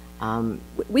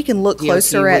 We can look DOT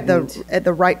closer at wouldn't-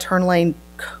 the right turn lane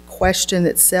question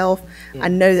itself. Yeah. I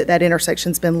know that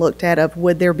intersection's been looked at of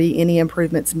would there be any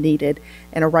improvements needed,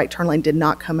 and a right turn lane did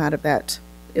not come out of that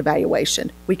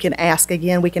evaluation. We can ask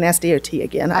again. We can ask DOT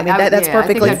again. I mean, that's yeah, I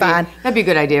think perfectly fine. That'd be a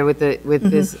good idea with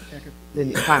this, the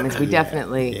departments. We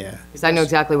definitely, because I know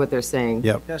exactly what they're saying.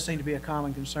 It does seem to be a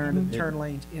common concern that turn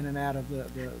lanes in and out of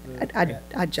the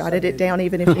I jotted it down.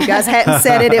 Even if you guys hadn't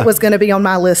said it, it was going to be on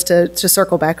my list to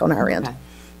circle back on our end. Okay.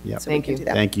 Yep. So we Thank can you. do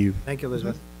that. Thank you. Thank you,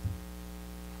 Elizabeth.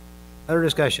 Other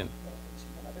discussion?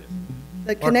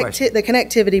 The More questions? the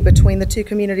connectivity between the two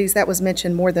communities, that was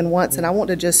mentioned more than once, and I want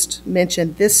to just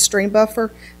mention this stream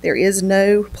buffer. There is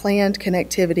no planned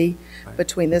connectivity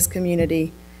between this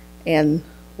community and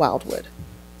Wildwood.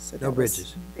 So No that was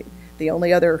bridges. the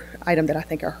only other item that I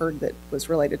think I heard that was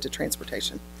related to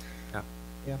transportation. Yeah.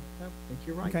 Yeah, I think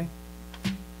you're right. Okay.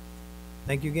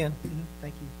 Thank you again.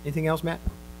 Thank you. Anything else, Matt?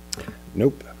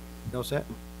 Nope. You all set?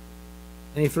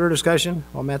 Any further discussion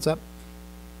while Matt's up?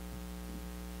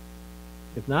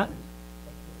 If not?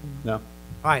 No. All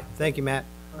right, thank you, Matt.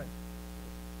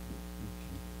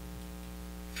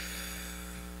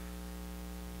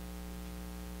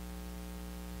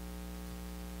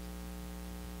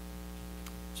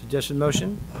 Suggested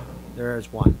motion? There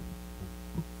is one.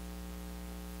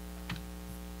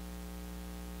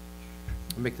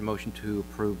 I'll make the motion to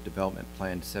approve Development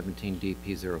Plan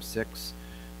 17DP06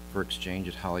 for exchange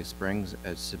at Holly Springs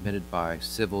as submitted by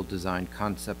Civil Design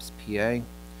Concepts PA,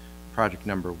 project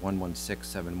number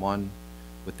 11671,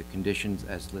 with the conditions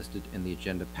as listed in the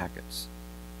agenda packets.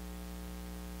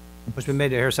 Motion been made.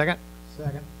 Do I hear a second?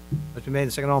 Second. Motion been made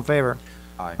and second. All in favor?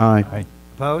 Aye. Aye.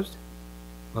 Opposed?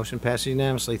 Motion passes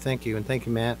unanimously. Thank you, and thank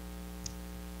you, Matt.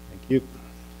 Thank you.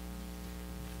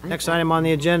 Next item on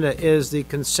the agenda is the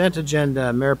consent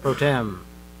agenda. Mayor Pro Tem.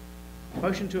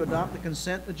 Motion to adopt the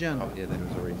consent agenda. Oh, yeah, that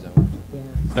was already zoned.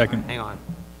 Second. Hang on.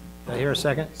 Do I hear a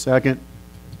second? Second.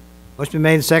 Motion been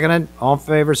made and seconded. All in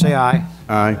favor, say aye.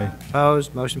 Aye.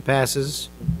 Opposed? Motion passes.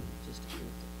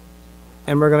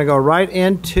 And we're going to go right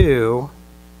into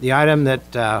the item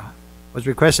that was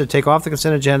requested to take off the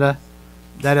consent agenda.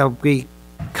 That'll be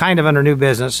kind of under new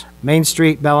business. Main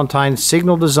Street, Valentine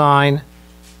signal design.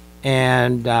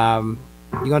 And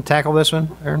you going to tackle this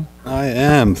one, Aaron? I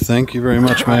am. Thank you very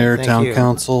much, Mayor, Thank Town you.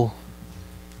 Council.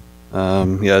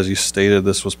 Yeah, as you stated,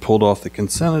 this was pulled off the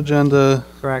consent agenda.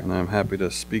 Correct. And I'm happy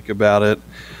to speak about it.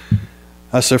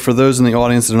 So for those in the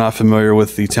audience that are not familiar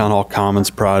with the Town Hall Commons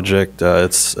project,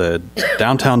 it's a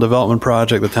downtown development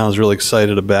project the town is really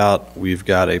excited about. We've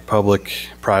got a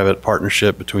public-private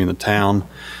partnership between the town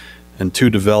and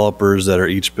two developers that are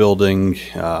each building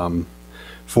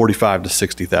 45 to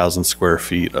 60,000 square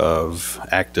feet of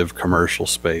active commercial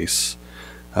space.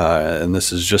 And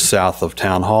this is just south of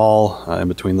Town Hall, in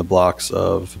between the blocks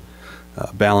of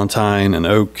Ballantyne and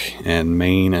Oak and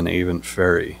Main and Avon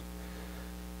Ferry.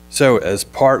 So as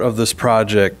part of this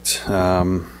project,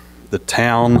 the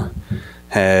town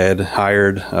had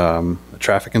hired a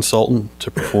traffic consultant to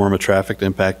perform a traffic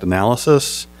impact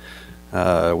analysis.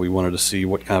 We wanted to see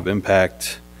what kind of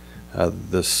impact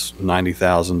this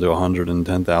 90,000 to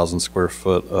 110,000 square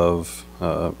foot of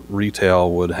retail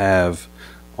would have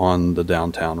on the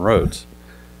downtown roads.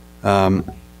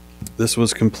 This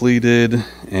was completed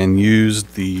and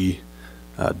used the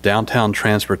downtown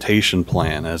transportation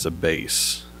plan as a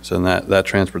base. So that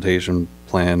transportation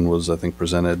plan was, I think,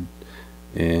 presented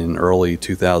in early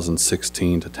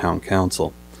 2016 to Town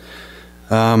Council.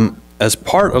 As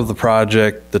part of the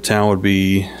project, the town would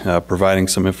be providing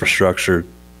some infrastructure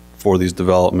for these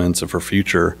developments and for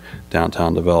future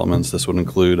downtown developments. This would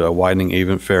include widening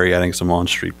Avon Ferry, adding some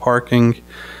on-street parking.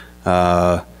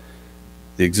 The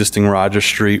existing Rogers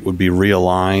Street would be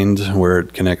realigned where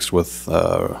it connects with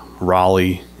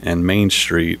Raleigh and Main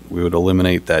Street. We would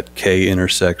eliminate that K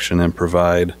intersection and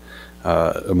provide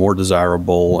a more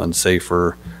desirable and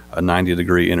safer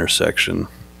 90-degree intersection.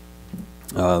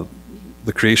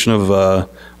 The creation of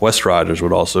West Rogers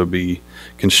would also be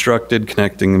constructed,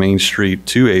 connecting Main Street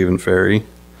to Avon Ferry.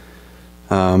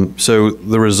 So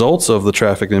the results of the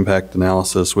traffic impact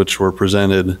analysis, which were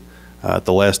presented at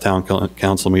the last town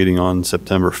council meeting on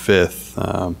September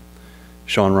 5th,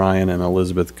 Sean Ryan and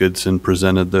Elizabeth Goodson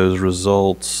presented those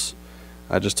results.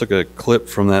 I just took a clip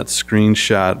from that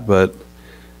screenshot, but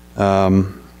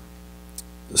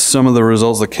some of the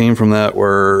results that came from that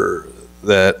were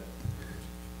that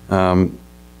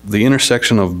the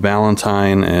intersection of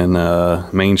Ballantyne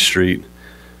and Main Street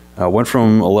went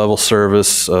from a level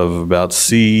service of about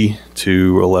C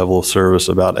to a level of service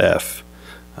about F.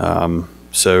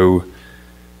 So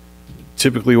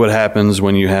typically what happens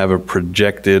when you have a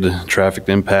projected traffic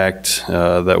impact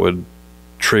that would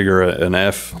trigger an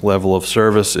F level of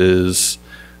service is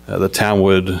the town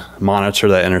would monitor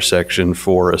that intersection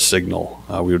for a signal.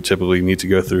 We would typically need to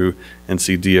go through and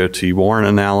see DOT warrant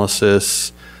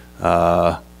analysis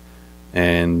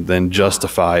and then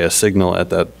justify a signal at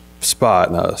that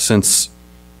spot. Since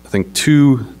I think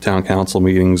 2 town council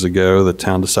meetings ago, the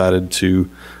town decided to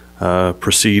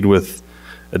proceed with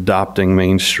adopting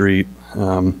Main Street.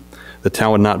 The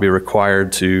town would not be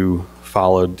required to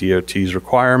follow DOT's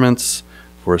requirements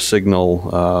for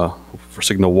signal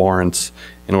warrants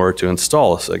in order to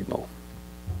install a signal.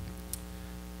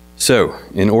 So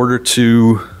in order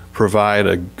to provide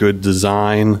a good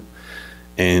design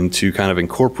and to kind of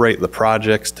incorporate the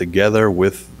projects together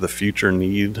with the future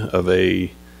need of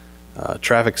a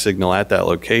traffic signal at that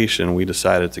location, we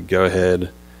decided to go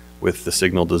ahead with the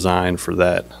signal design for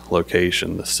that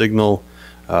location. The signal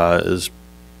is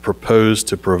proposed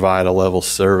to provide a level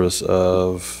service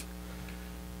of,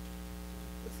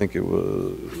 I think it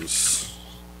was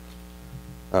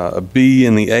a B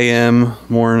in the AM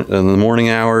in the morning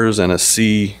hours and a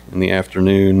C in the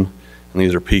afternoon. And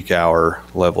these are peak hour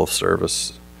level of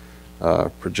service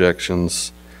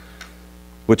projections,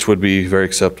 which would be very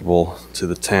acceptable to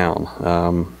the town.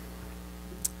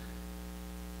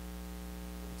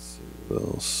 Let's see what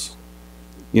else.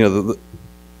 You know,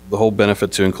 the whole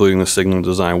benefit to including the signal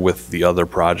design with the other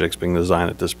projects being designed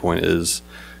at this point is,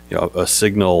 you know, a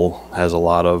signal has a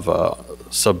lot of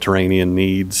subterranean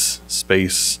needs,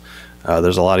 space.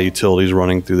 There's a lot of utilities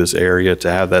running through this area.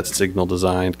 To have that signal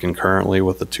designed concurrently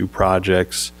with the two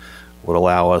projects would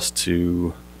allow us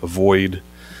to avoid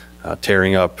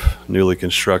tearing up newly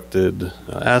constructed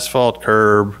asphalt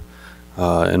curb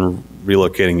and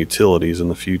relocating utilities in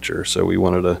the future. So we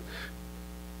wanted to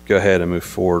go ahead and move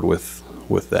forward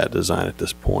with that design at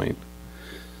this point.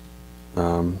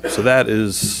 So that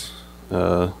is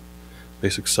a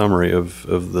basic summary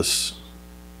of this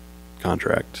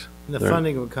contract. And the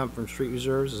funding would come from street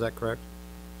reserves, is that correct?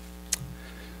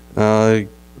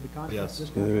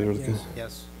 Yes.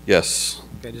 Yes. Yes.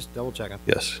 Okay, just double checking.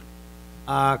 Yes.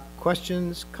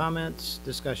 Questions, comments,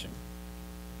 discussion?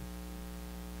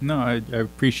 No, I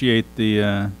appreciate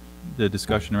the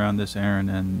discussion around this,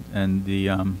 Aaron, and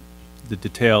the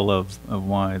detail of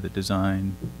why the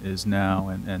design is now,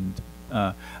 and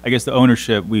I guess the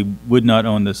ownership, we would not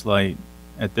own this light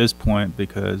at this point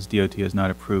because DOT has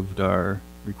not approved our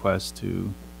request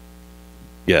to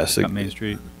adopt Main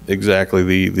Street.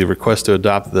 Exactly. The request to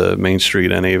adopt the Main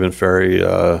Street and Avon Ferry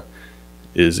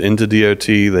is into DOT.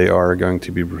 They are going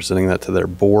to be presenting that to their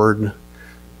board.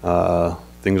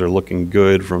 Things are looking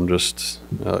good from just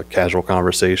casual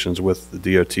conversations with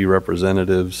the DOT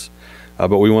representatives,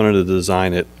 but we wanted to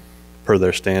design it per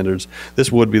their standards.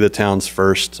 This would be the town's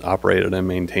first operated and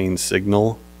maintained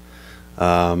signal.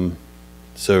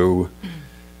 So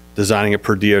designing it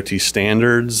per DOT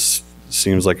standards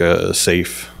seems like a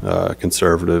safe,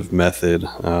 conservative method.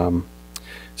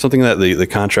 Something that the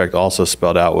contract also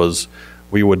spelled out was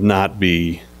we would not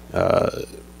be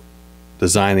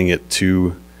designing it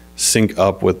to sync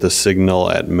up with the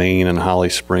signal at Main and Holly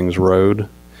Springs Road.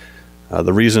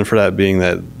 The reason for that being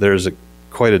that there's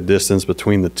quite a distance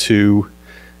between the two,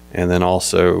 and then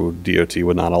also DOT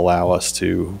would not allow us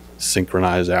to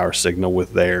synchronize our signal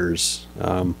with theirs.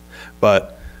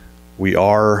 But we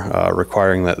are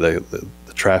requiring that the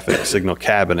traffic signal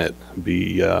cabinet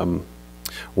be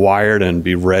wired and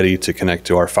be ready to connect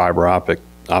to our fiber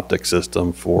optic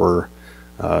system for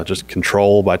just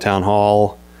control by town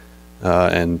hall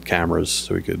and cameras,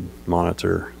 so we could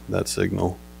monitor that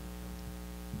signal.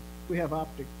 We have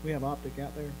optic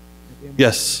out there?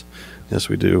 Yes, yes,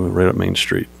 we do, right up Main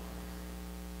Street.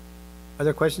 Are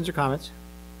there questions or comments?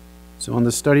 So on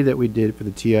the study that we did for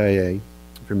the TIA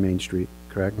for Main Street,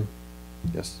 correct?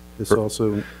 Yes. This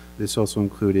also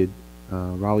included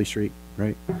Raleigh Street,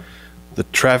 right? The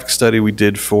traffic study we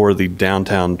did for the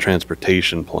downtown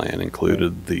transportation plan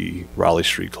included the Raleigh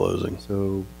Street closing.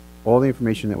 So all the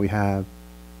information that we have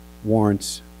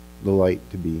warrants the light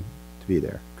to be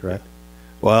there, correct?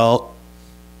 Well,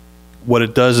 what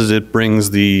it does is it brings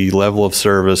the level of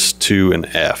service to an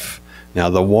F. Now,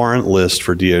 the warrant list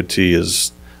for DOT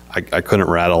is, I couldn't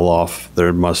rattle off,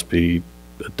 there must be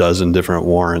a dozen different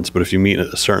warrants, but if you meet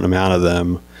a certain amount of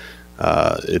them,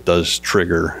 it does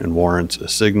trigger and warrant a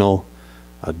signal.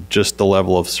 Just the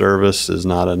level of service is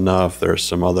not enough. There are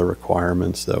some other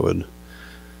requirements that would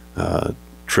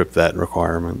trip that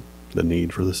requirement, the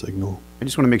need for the signal. I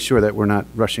just want to make sure that we're not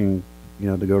rushing,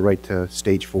 to go right to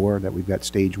stage 4, that we've got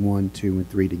stage 1, 2, and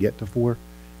 3 to get to 4,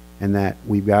 and that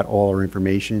we've got all our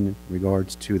information in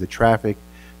regards to the traffic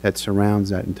that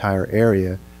surrounds that entire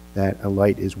area, that a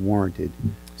light is warranted.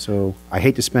 So I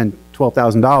hate to spend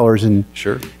 $12,000 and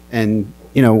sure, and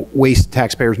waste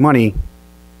taxpayers' money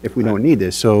if we don't need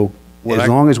this. So as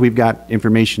long as we've got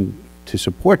information to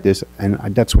support this, and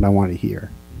that's what I want to hear.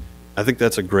 I think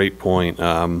that's a great point.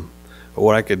 But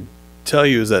what I could tell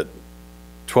you is that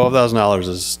 $12,000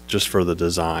 is just for the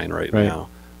design right now.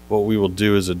 What we will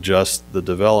do is adjust the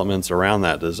developments around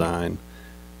that design.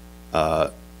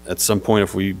 At some point,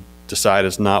 if we decide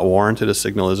it's not warranted, a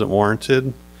signal isn't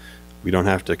warranted, we don't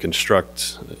have to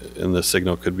construct, and the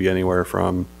signal could be anywhere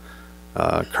from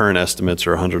current estimates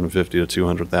are $150,000 to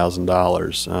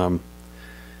 $200,000.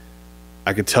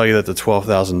 I could tell you that the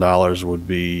 $12,000 would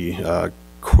be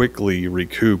quickly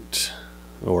recouped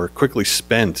or quickly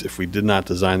spent if we did not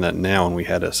design that now and we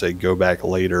had to, say, go back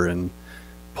later and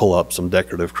pull up some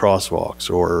decorative crosswalks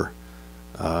or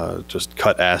just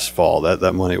cut asphalt.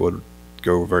 That money would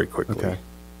go very quickly. Okay.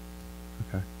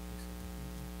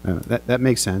 That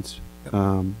makes sense.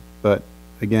 But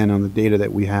again, on the data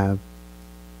that we have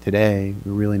today,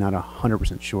 we're really not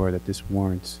 100% sure that this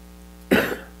warrants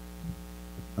a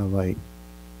light.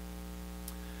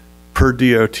 Per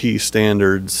DOT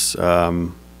standards,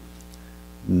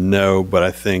 no, but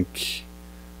I think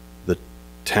the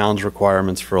town's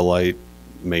requirements for a light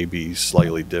may be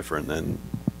slightly different than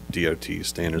DOT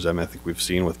standards. I mean, I think we've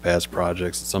seen with past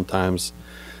projects that sometimes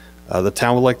the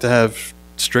town would like to have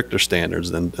stricter standards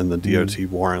than the DOT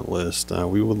warrant list.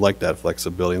 We would like that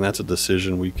flexibility, and that's a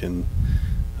decision we can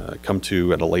come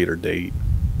to at a later date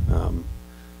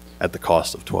at the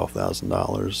cost of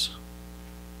 $12,000.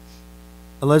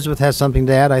 Elizabeth has something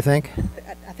to add, I think.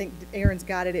 I think Aaron's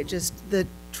got it. The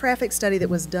traffic study that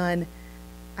was done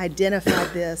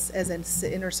identified this as an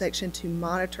intersection to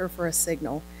monitor for a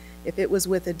signal. If it was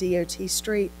with a DOT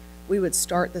street, we would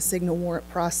start the signal warrant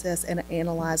process and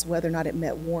analyze whether or not it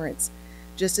met warrants.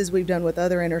 Just as we've done with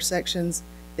other intersections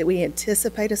that we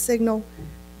anticipate a signal,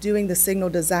 doing the signal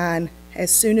design as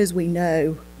soon as we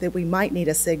know that we might need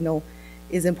a signal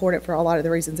is important for a lot of the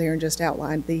reasons Aaron just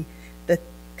outlined. The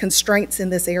constraints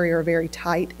in this area are very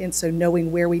tight, and so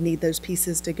knowing where we need those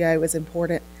pieces to go is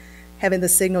important. Having the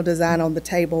signal design on the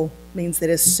table means that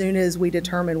as soon as we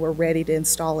determine we're ready to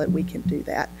install it, we can do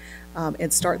that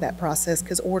and start that process,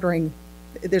 because ordering,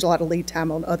 there's a lot of lead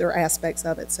time on other aspects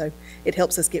of it, so it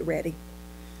helps us get ready.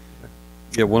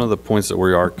 Yeah, one of the points that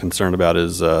we are concerned about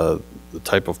is the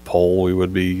type of pole we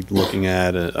would be looking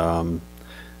at. A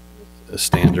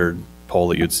standard pole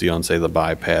that you'd see on, say, the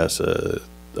bypass, a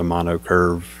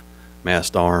monocurve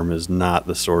mast arm is not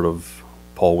the sort of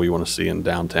pole we want to see in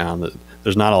downtown.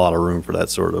 There's not a lot of room for that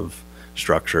sort of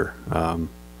structure. So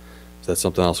that's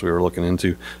something else we were looking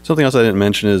into. Something else I didn't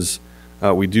mention is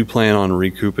we do plan on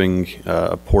recouping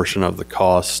a portion of the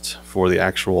cost for the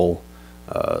actual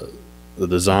the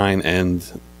design,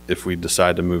 and if we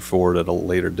decide to move forward at a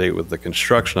later date with the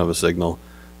construction of a signal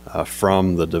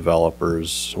from the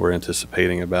developers. We're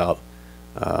anticipating about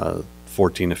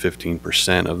 14 to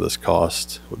 15% of this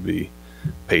cost would be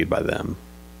paid by them.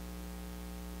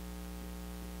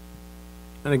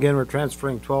 And again, we're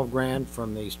transferring 12 grand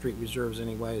from the street reserves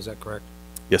anyway, is that correct?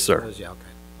 Yes, sir. Yeah, okay,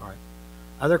 all right.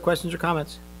 Other questions or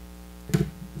comments?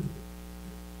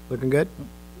 Looking good?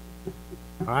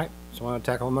 All right, so I want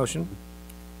to tackle a motion.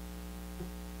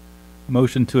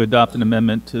 Motion to adopt an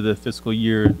amendment to the fiscal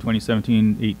year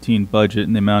 2017-18 budget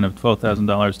in the amount of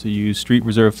 $12,000 to use street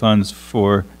reserve funds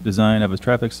for design of a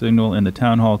traffic signal in the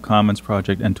Town Hall Commons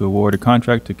project and to award a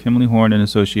contract to Kimley Horn and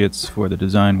Associates for the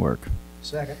design work.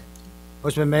 Second.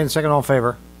 Motion been made and second, all in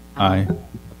favor? Aye.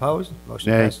 Opposed?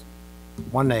 Motion Nay. passed.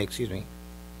 One nay, excuse me.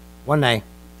 One nay.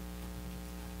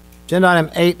 Agenda item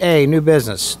 8A, new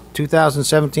business,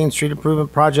 2017 street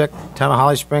improvement project, Town of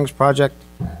Holly Springs project,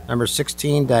 number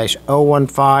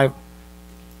 16-015,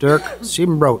 Dirk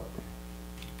Siebenbrot.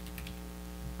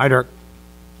 Hi, Dirk.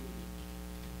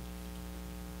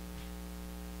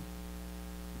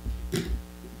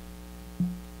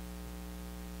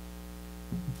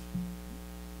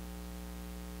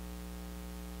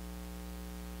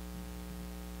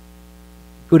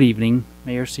 Good evening,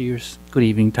 Mayor Sears. Good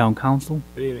evening, Town Council.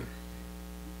 Good evening.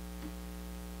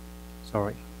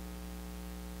 Sorry.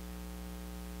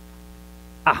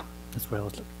 That's what I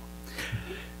was looking for.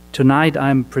 Tonight,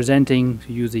 I'm presenting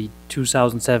to you the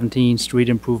 2017 Street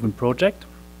Improvement Project.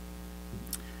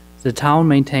 The town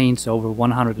maintains over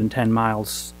 110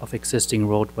 miles of existing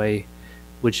roadway,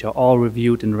 which are all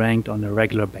reviewed and ranked on a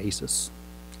regular basis.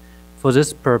 For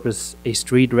this purpose, a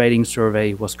street rating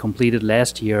survey was completed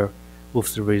last year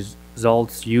with the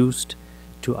results used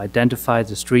to identify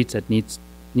the streets that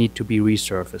need to be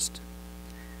resurfaced.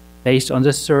 Based on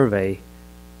this survey,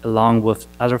 along with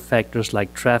other factors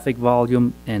like traffic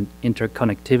volume and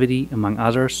interconnectivity, among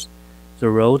others, the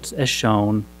roads as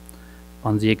shown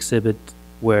on the exhibit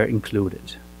were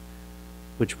included,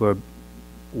 which were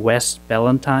West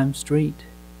Ballantyne Street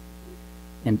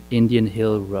and Indian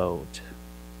Hill Road.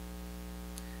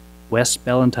 West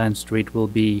Ballantyne Street will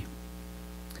be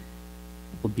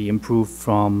improved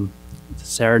from the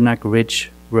Saranac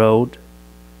Ridge Road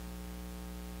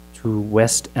to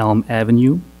West Elm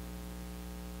Avenue,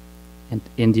 and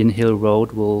Indian Hill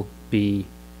Road will be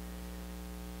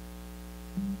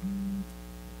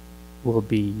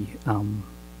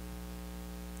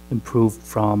improved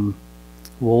from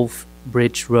Wolf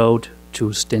Bridge Road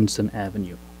to Stinson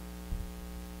Avenue.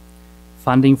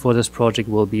 Funding for this project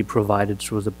will be provided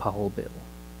through the Powell bill.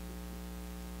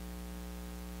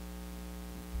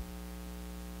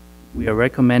 We are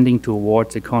recommending to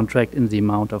award the contract in the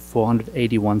amount of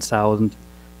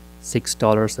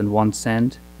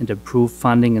 $481,006.01 and approve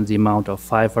funding in the amount of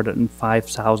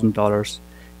 $505,000,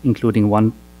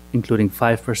 including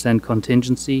 5%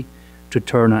 contingency to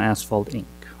Turner Asphalt Inc.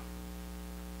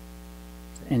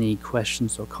 Any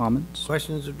questions or comments?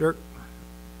 Questions of Dirk?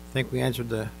 I think we answered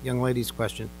the young lady's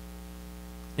question.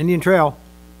 Indian Trail.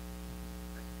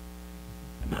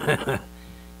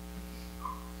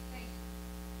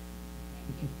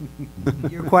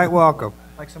 You're quite welcome.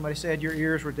 Like somebody said, your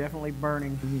ears were definitely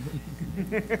burning.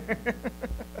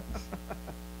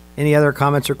 Any other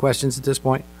comments or questions at this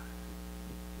point?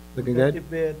 Looking good? Effective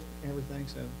bid, everything,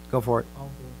 so. Go for it. All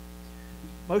good.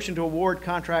 Motion to award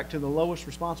contract to the lowest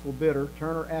responsible bidder,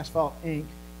 Turner Asphalt Inc.,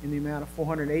 in the amount of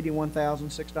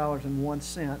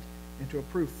 $481,006.01, and to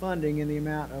approve funding in the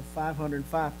amount of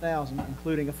 $505,000,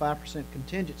 including a 5%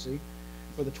 contingency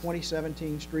for the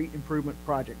 2017 street improvement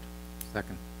project.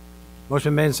 Second.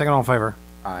 Motion made and second, all in favor?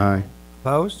 Aye.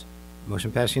 Opposed?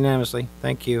 Motion passed unanimously.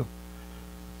 Thank you.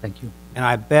 Thank you. And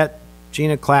I bet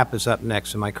Gina Clapp is up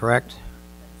next, am I correct?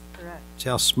 Correct. See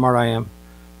how smart I am.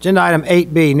 Agenda item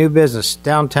 8B, new business,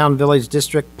 Downtown Village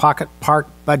District Pocket Park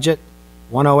Budget,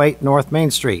 108 North Main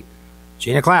Street.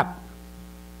 Gina Clapp.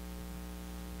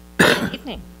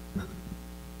 Evening.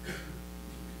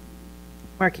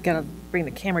 Mark, you gotta bring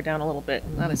the camera down a little bit,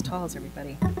 not as tall as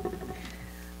everybody.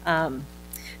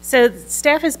 So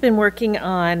staff has been working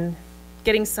on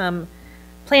getting some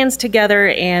plans together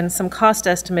and some cost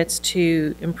estimates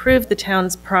to improve the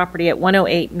town's property at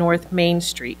 108 North Main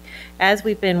Street. As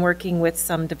we've been working with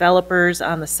some developers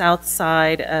on the south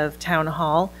side of Town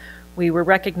Hall, we were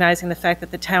recognizing the fact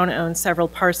that the town owns several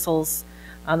parcels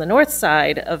on the north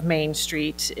side of Main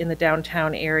Street in the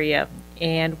downtown area,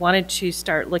 and wanted to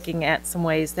start looking at some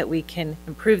ways that we can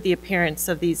improve the appearance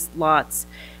of these lots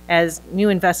as new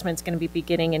investments going to be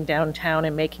beginning in downtown,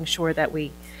 and making sure that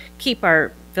we keep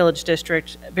our village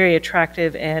district very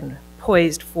attractive and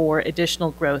poised for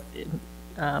additional growth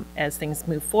as things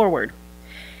move forward.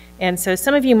 And so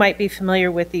some of you might be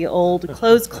familiar with the old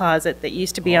clothes closet that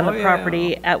used to be on the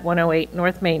property at 108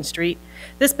 North Main Street.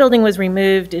 This building was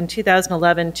removed in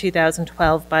 2011,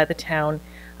 2012 by the town.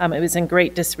 It was in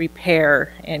great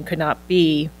disrepair and could not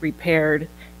be repaired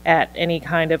at any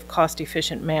kind of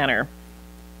cost-efficient manner.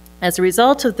 As a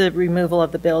result of the removal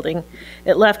of the building,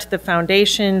 it left the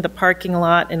foundation, the parking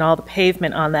lot, and all the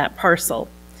pavement on that parcel.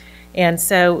 And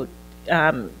so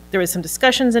there was some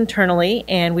discussions internally,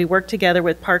 and we worked together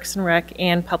with Parks and Rec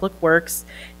and Public Works,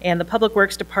 and the Public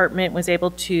Works Department was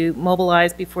able to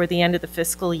mobilize before the end of the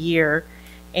fiscal year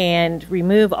and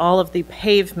remove all of the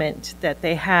pavement that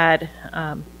they had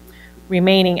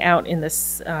remaining out in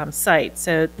this site.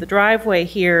 So the driveway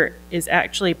here is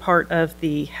actually part of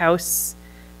the house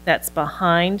that's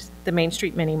behind the Main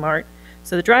Street Mini Mart.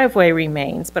 So the driveway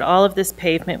remains, but all of this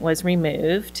pavement was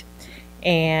removed.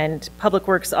 And Public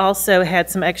Works also had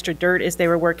some extra dirt as they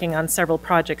were working on several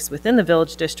projects within the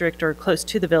Village District or close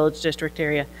to the Village District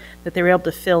area that they were able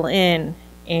to fill in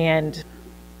and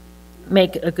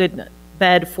make a good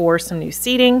bed for some new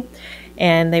seating.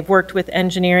 And they've worked with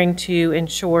engineering to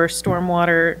ensure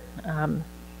stormwater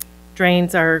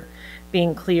drains are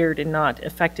being cleared and not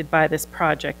affected by this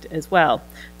project as well.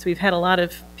 So we've had a lot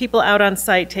of people out on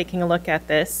site taking a look at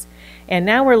this. And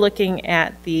now we're looking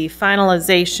at the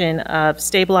finalization of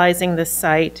stabilizing the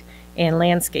site and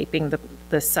landscaping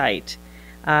the site.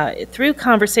 Through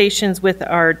conversations with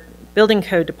our building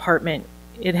code department,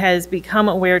 it has become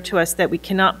aware to us that we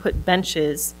cannot put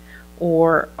benches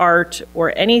or art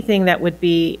or anything that would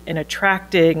be an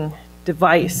attracting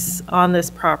device on this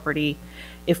property.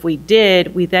 If we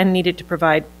did, we then needed to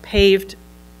provide paved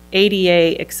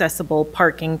ADA accessible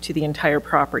parking to the entire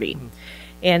property.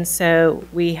 And so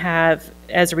we have,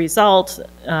 as a result,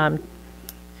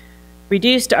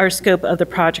 reduced our scope of the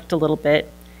project a little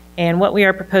bit. And what we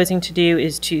are proposing to do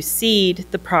is to seed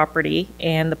the property,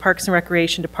 and the Parks and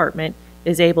Recreation Department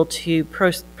is able to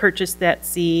purchase that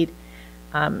seed,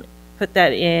 put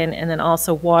that in, and then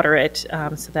also water it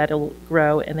so that it'll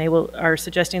grow. And they are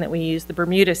suggesting that we use the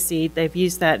Bermuda seed. They've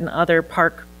used that in other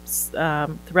parks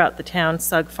throughout the town,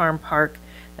 Sug Farm Park,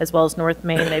 as well as North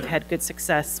Main. They've had good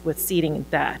success with seeding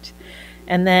that.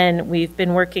 And then we've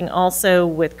been working also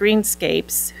with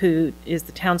Greenscapes, who is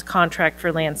the town's contract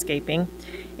for landscaping.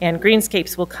 And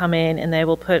Greenscapes will come in and they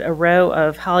will put a row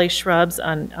of holly shrubs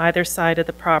on either side of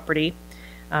the property.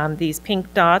 These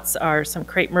pink dots are some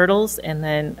crepe myrtles and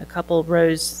then a couple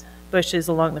rose bushes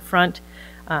along the front.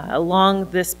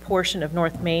 Along this portion of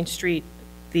North Main Street,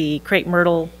 the crepe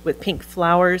myrtle with pink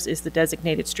flowers is the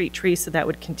designated street tree, so that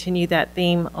would continue that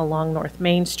theme along North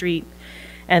Main Street.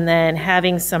 And then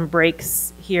having some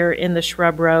breaks here in the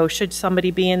shrub row, should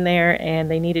somebody be in there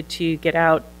and they needed to get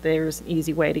out, there's an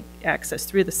easy way to access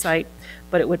through the site,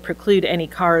 but it would preclude any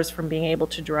cars from being able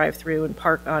to drive through and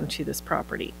park onto this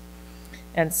property.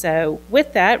 And so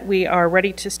with that, we are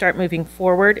ready to start moving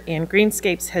forward, and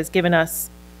Greenscapes has given us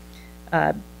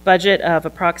a budget of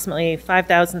approximately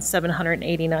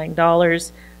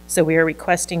 $5,789. So we are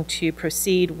requesting to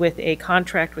proceed with a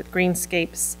contract with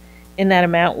Greenscapes in that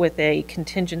amount with a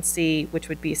contingency, which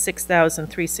would be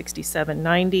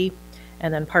 $6,367.90,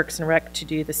 and then Parks and Rec to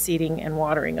do the seeding and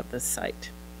watering of this site.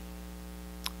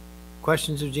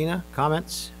 Questions of Gina?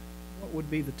 Comments? What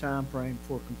would be the time frame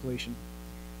for completion?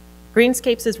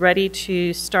 Greenscapes is ready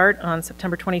to start on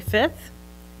September 25th.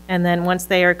 And then once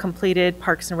they are completed,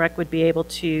 Parks and Rec would be able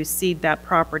to seed that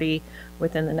property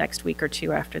within the next week or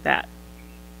two after that.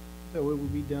 So it will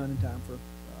be done in time for the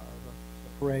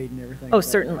parade and everything? Oh,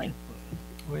 certainly.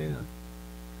 Oh, yeah.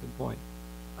 Good point.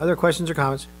 Other questions or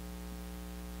comments?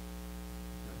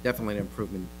 Definitely an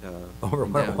improvement Over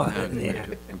from what it downtown was, yeah.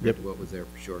 compared to what was there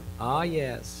for sure. Ah,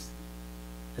 yes.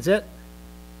 That's it.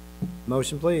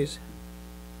 Motion, please.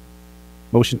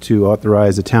 Motion to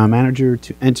authorize the town manager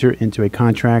to enter into a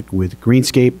contract with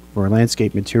Greenscape for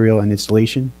landscape material and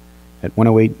installation at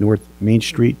 108 North Main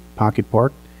Street, Pocket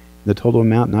Park. The total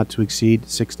amount not to exceed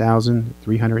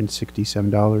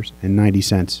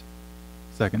 $6,367.90.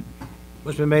 Second.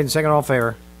 Motion been made and second. All in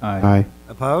favor? Aye.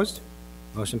 Opposed?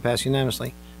 Motion passed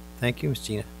unanimously. Thank you, Ms.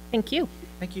 Gina. Thank you.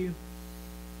 Thank you.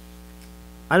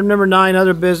 Item number 9,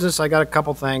 other business. I got a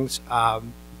couple things.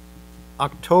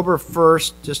 October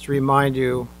 1st, just to remind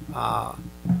you,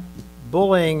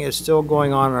 bullying is still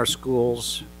going on in our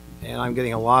schools, and I'm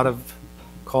getting a lot of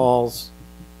calls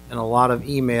and a lot of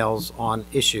emails on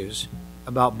issues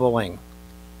about bullying.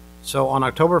 So on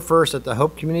October 1st at the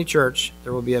Hope Community Church,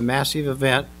 there will be a massive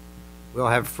event. We'll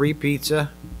have free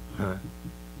pizza,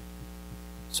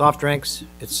 soft drinks,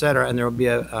 etc., and there will be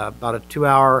about a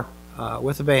 2-hour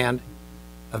with a band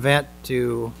event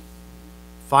to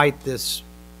fight this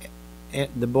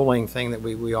the bullying thing that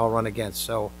we all run against.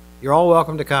 So you're all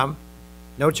welcome to come,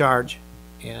 no charge,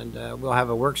 and we'll have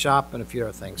a workshop and a few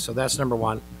other things. So that's number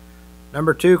 1.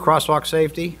 Number 2, crosswalk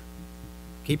safety.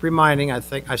 Keep reminding, I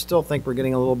still think we're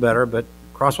getting a little better, but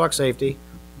crosswalk safety.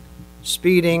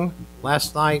 Speeding.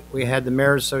 Last night we had the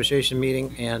Mayor's Association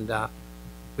meeting, and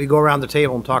we go around the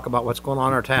table and talk about what's going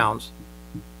on in our towns.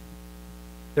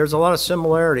 There's a lot of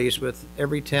similarities with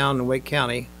every town in Wake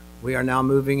County. We are now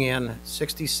moving in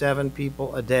 67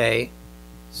 people a day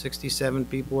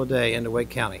into Wake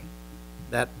County.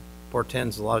 That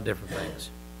portends a lot of different things.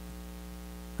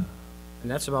 And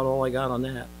that's about all I got on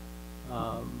that.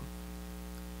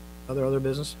 Other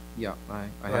business? Yeah, I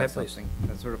Go ahead, have please. something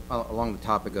that's sort of along the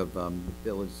topic of the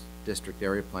village district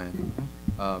area plan.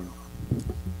 I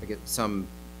get some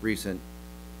recent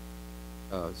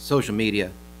social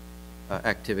media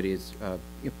activities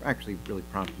actually really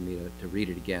prompted me to read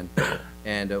it again.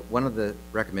 And one of the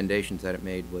recommendations that it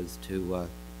made was to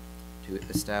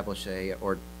establish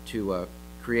to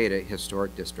create a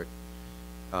historic district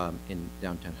in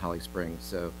downtown Holly Springs.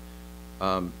 So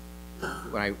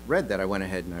when I read that, I went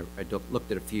ahead and I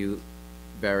looked at a few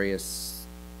various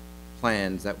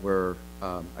plans that were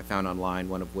I found online,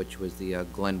 one of which was the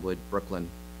Glenwood, Brooklyn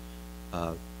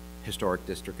Historic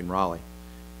District in Raleigh.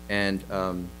 And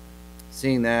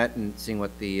seeing that and seeing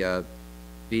what the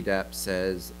VDAP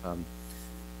says,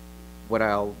 what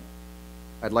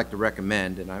I'd like to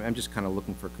recommend, and I'm just kind of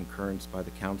looking for concurrence by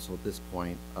the council at this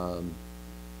point,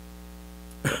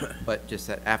 but just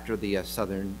that after the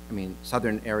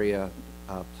southern area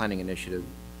planning initiative,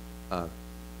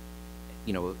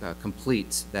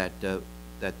 completes that the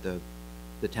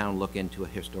town look into a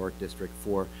historic district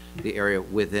for the area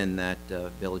within that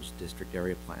village district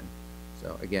area plan.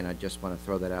 So again, I just want to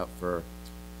throw that out for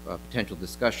potential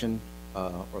discussion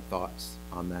or thoughts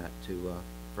on that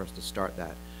for us to start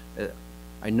that.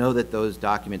 I know that those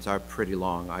documents are pretty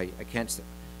long.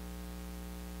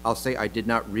 I'll say I did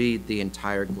not read the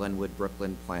entire Glenwood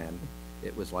Brooklyn plan.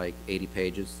 It was like 80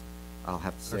 pages. I'll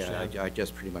have to say I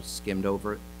just pretty much skimmed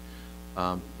over it.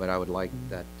 But I would like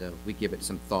that we give it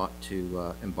some thought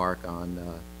to embark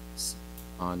on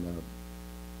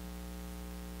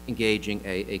engaging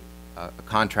a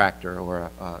contractor or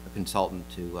a consultant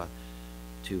to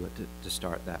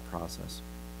start that process.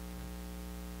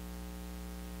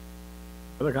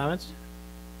 Other comments?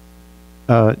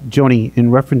 Joni, in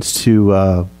reference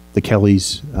to the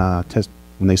Kellys test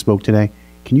when they spoke today,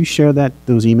 Can you share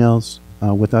those emails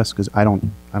with us? Because I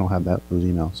don't have those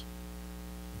emails.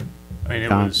 I mean,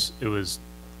 John? it was,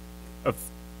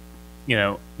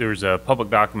 there was a public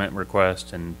document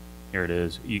request, and here it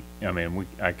is.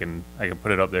 I can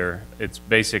put it up there. It's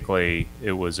basically,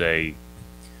 it was a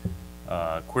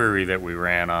query that we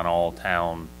ran on all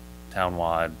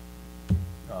townwide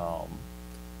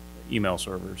email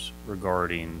servers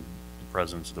regarding the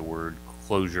presence of the word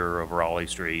closure of Raleigh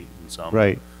Street in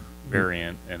some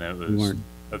variant, and it was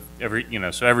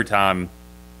every time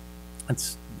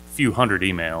it's a few hundred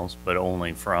emails, but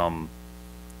only from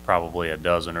probably a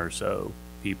dozen or so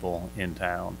people in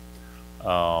town,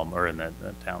 or in the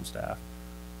town staff.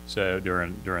 So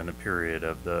during the period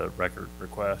of the record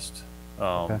request,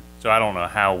 so I don't know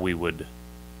how we would.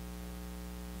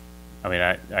 I mean,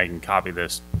 I can copy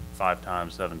this 5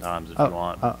 times, 7 times if you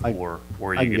want,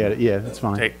 or you can get it. Yeah, that's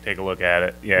fine. Take a look at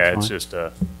it. Yeah, it's just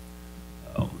a.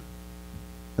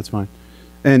 That's fine.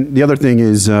 And the other thing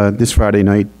is, this Friday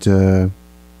night,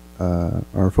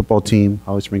 our football team,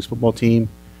 Holly Springs football team,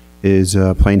 is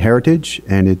playing Heritage,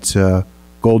 and it's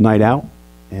Gold Night Out,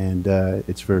 and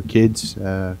it's for kids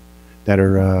that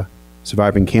are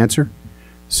surviving cancer.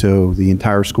 So the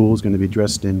entire school is going to be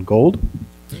dressed in gold,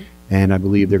 and I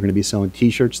believe they're going to be selling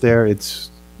T-shirts there. It's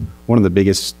one of the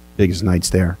biggest nights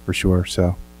there for sure.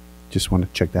 So just want to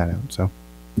check that out. So,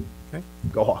 okay,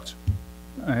 go Hawks!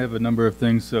 I have a number of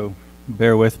things, so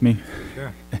bear with me.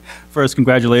 Sure. First,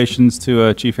 congratulations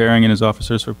to Chief Herring and his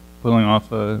officers for pulling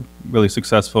off a really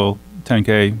successful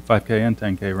 10K, 5K, and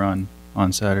 10K run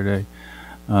on Saturday.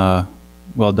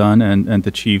 Well done, and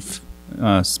to Chief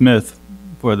Smith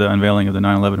for the unveiling of the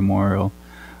 9/11 memorial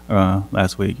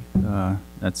last week.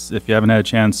 That's, if you haven't had a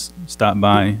chance, stop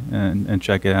by and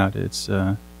check it out. It's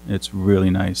really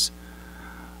nice.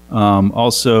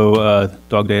 Also,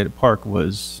 Dog Day at the park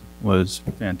was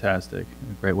fantastic.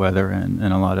 Great weather and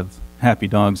a lot of happy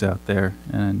dogs out there.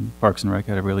 And Parks and Rec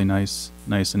had a really nice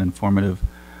and informative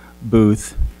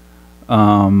booth.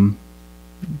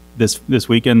 This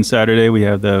weekend, Saturday, we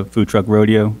have the food truck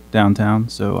rodeo downtown,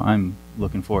 so I'm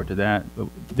looking forward to that. But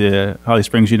the Holly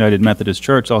Springs United Methodist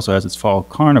Church also has its fall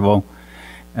carnival,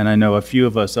 and I know a few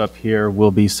of us up here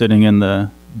will be sitting in the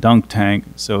dunk tank.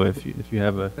 So if you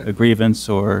have a grievance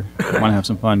or want to have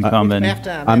some fun, come in.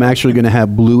 I'm actually going to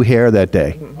have blue hair that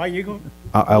day. Are you going?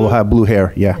 I will have blue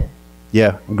hair.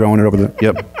 Yeah, I'm growing it over the.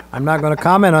 Yep. I'm not going to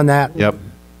comment on that. Yep.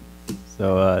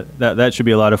 So that should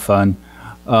be a lot of fun.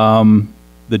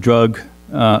 The Drug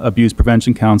Abuse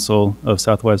Prevention Council of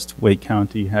Southwest Wake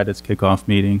County had its kickoff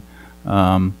meeting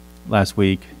last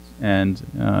week, and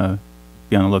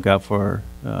be on the lookout for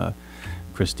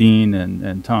Christine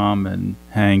and Tom and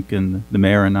Hank and the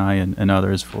mayor and I and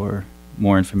others for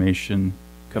more information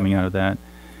coming out of that.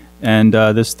 And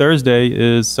this Thursday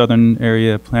is Southern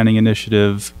Area Planning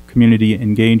Initiative Community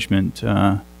Engagement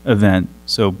event.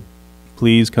 So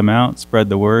please come out, spread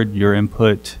the word. Your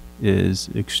input is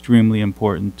extremely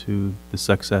important to the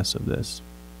success of this.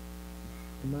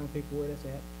 Remind people where that's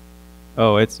at.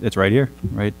 Oh, it's right here,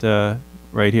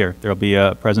 right here. There'll be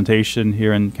a presentation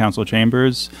here in council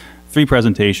chambers. 3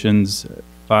 presentations,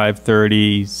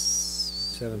 5:30,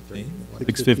 7:30,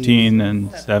 6:15,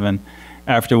 and 7.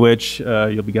 After which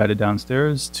you'll be guided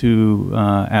downstairs to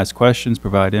ask questions,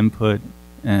 provide input,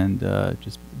 and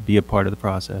just be a part of the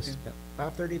process.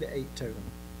 5:30 to 8 total.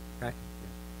 Okay.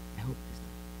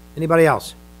 Anybody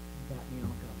else?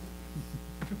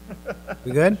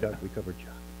 We good? We covered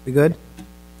Chuck. We good?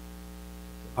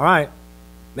 All right.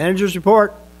 Manager's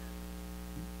report.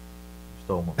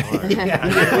 Stole my line. Yeah,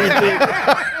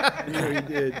 you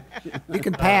did. You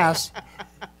can pass.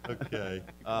 Okay.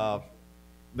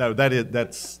 No,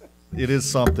 it is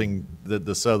something that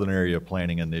the Southern Area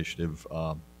Planning Initiative,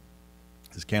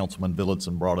 as Councilman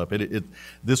Villotson brought up,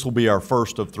 this will be our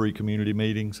first of 3 community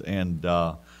meetings, and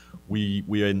we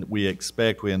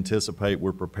anticipate,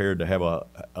 we're prepared to have a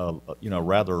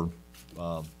rather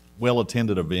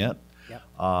well-attended event. Yep.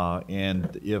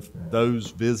 And if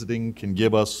those visiting can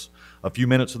give us a few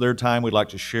minutes of their time, we'd like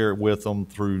to share it with them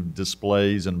through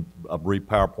displays and a brief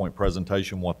PowerPoint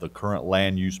presentation what the current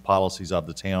land use policies of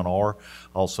the town are.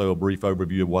 Also a brief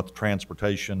overview of what the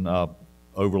transportation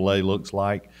overlay looks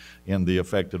like in the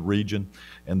affected region.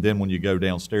 And then when you go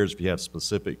downstairs, if you have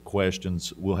specific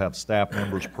questions, we'll have staff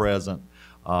members present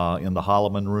in the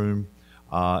Holloman room.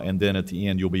 And then at the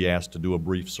end, you'll be asked to do a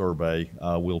brief survey.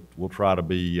 We'll try to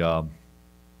be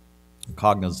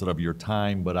cognizant of your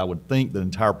time, but I would think the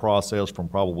entire process from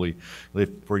probably,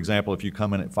 for example, if you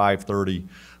come in at 5:30,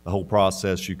 the whole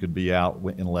process, you could be out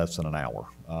in less than an hour.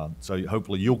 So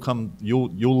hopefully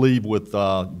you'll leave with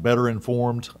better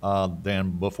informed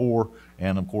than before,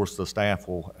 and of course the staff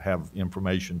will have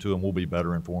information too, and we'll be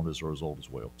better informed as a result as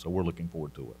well. So we're looking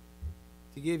forward to it.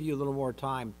 To give you a little more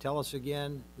time, tell us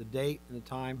again the date and the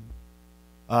time.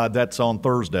 That's on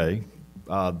Thursday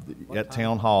at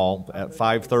Town Hall at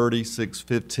 5:30,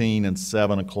 6:15, and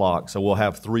 7 o'clock. So we'll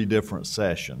have 3 different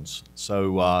sessions.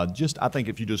 So I think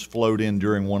if you just float in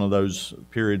during one of those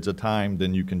periods of time,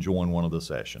 then you can join one of the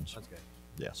sessions. That's good.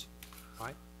 Yes. All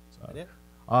right. That it?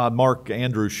 Mark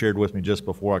Andrews shared with me just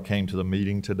before I came to the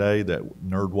meeting today that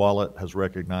NerdWallet has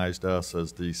recognized us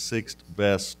as the 6th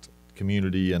best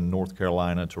community in North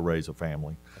Carolina to raise a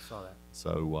family. I saw that.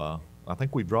 So I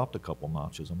think we dropped a couple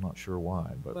notches. I'm not sure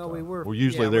why, but well, we're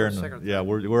usually there.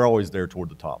 We're always there toward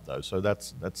the top though. So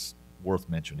that's worth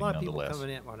mentioning a lot of nonetheless. People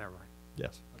coming in, well, never mind.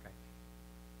 Yes. Okay.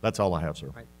 That's all I have, sir.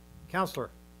 Right.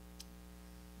 Counselor.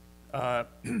 Yes,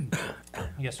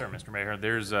 sir, Mr. Mayor.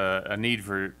 There's a need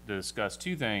to discuss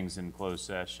 2 things in closed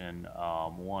session.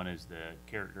 One is the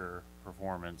character,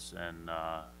 performance, and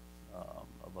of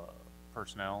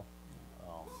personnel.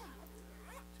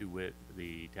 To wit,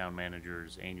 the town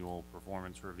manager's annual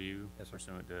performance review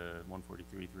pursuant to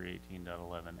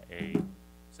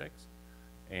 143.318.11A6,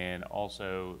 and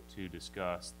also to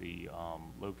discuss the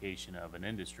location of an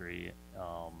industry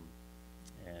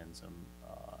and some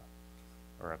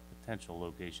or a potential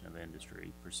location of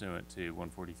industry pursuant to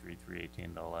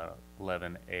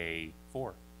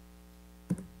 143.318.11A4.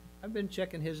 I've been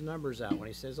checking his numbers out when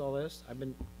he says all this. I've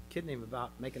been kidding him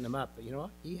about making them up, but you know what?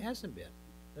 He hasn't been.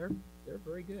 They're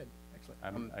very good.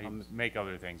 Excellent. I make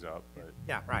other things up, but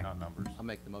yeah, right. Not numbers. I'll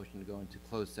make the motion to go into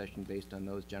closed session based on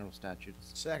those general statutes.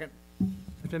 Second.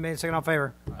 It's been made. Second, all in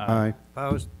favor. Aye.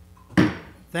 Opposed.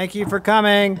 Thank you for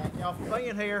coming. Thank y'all for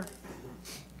being here.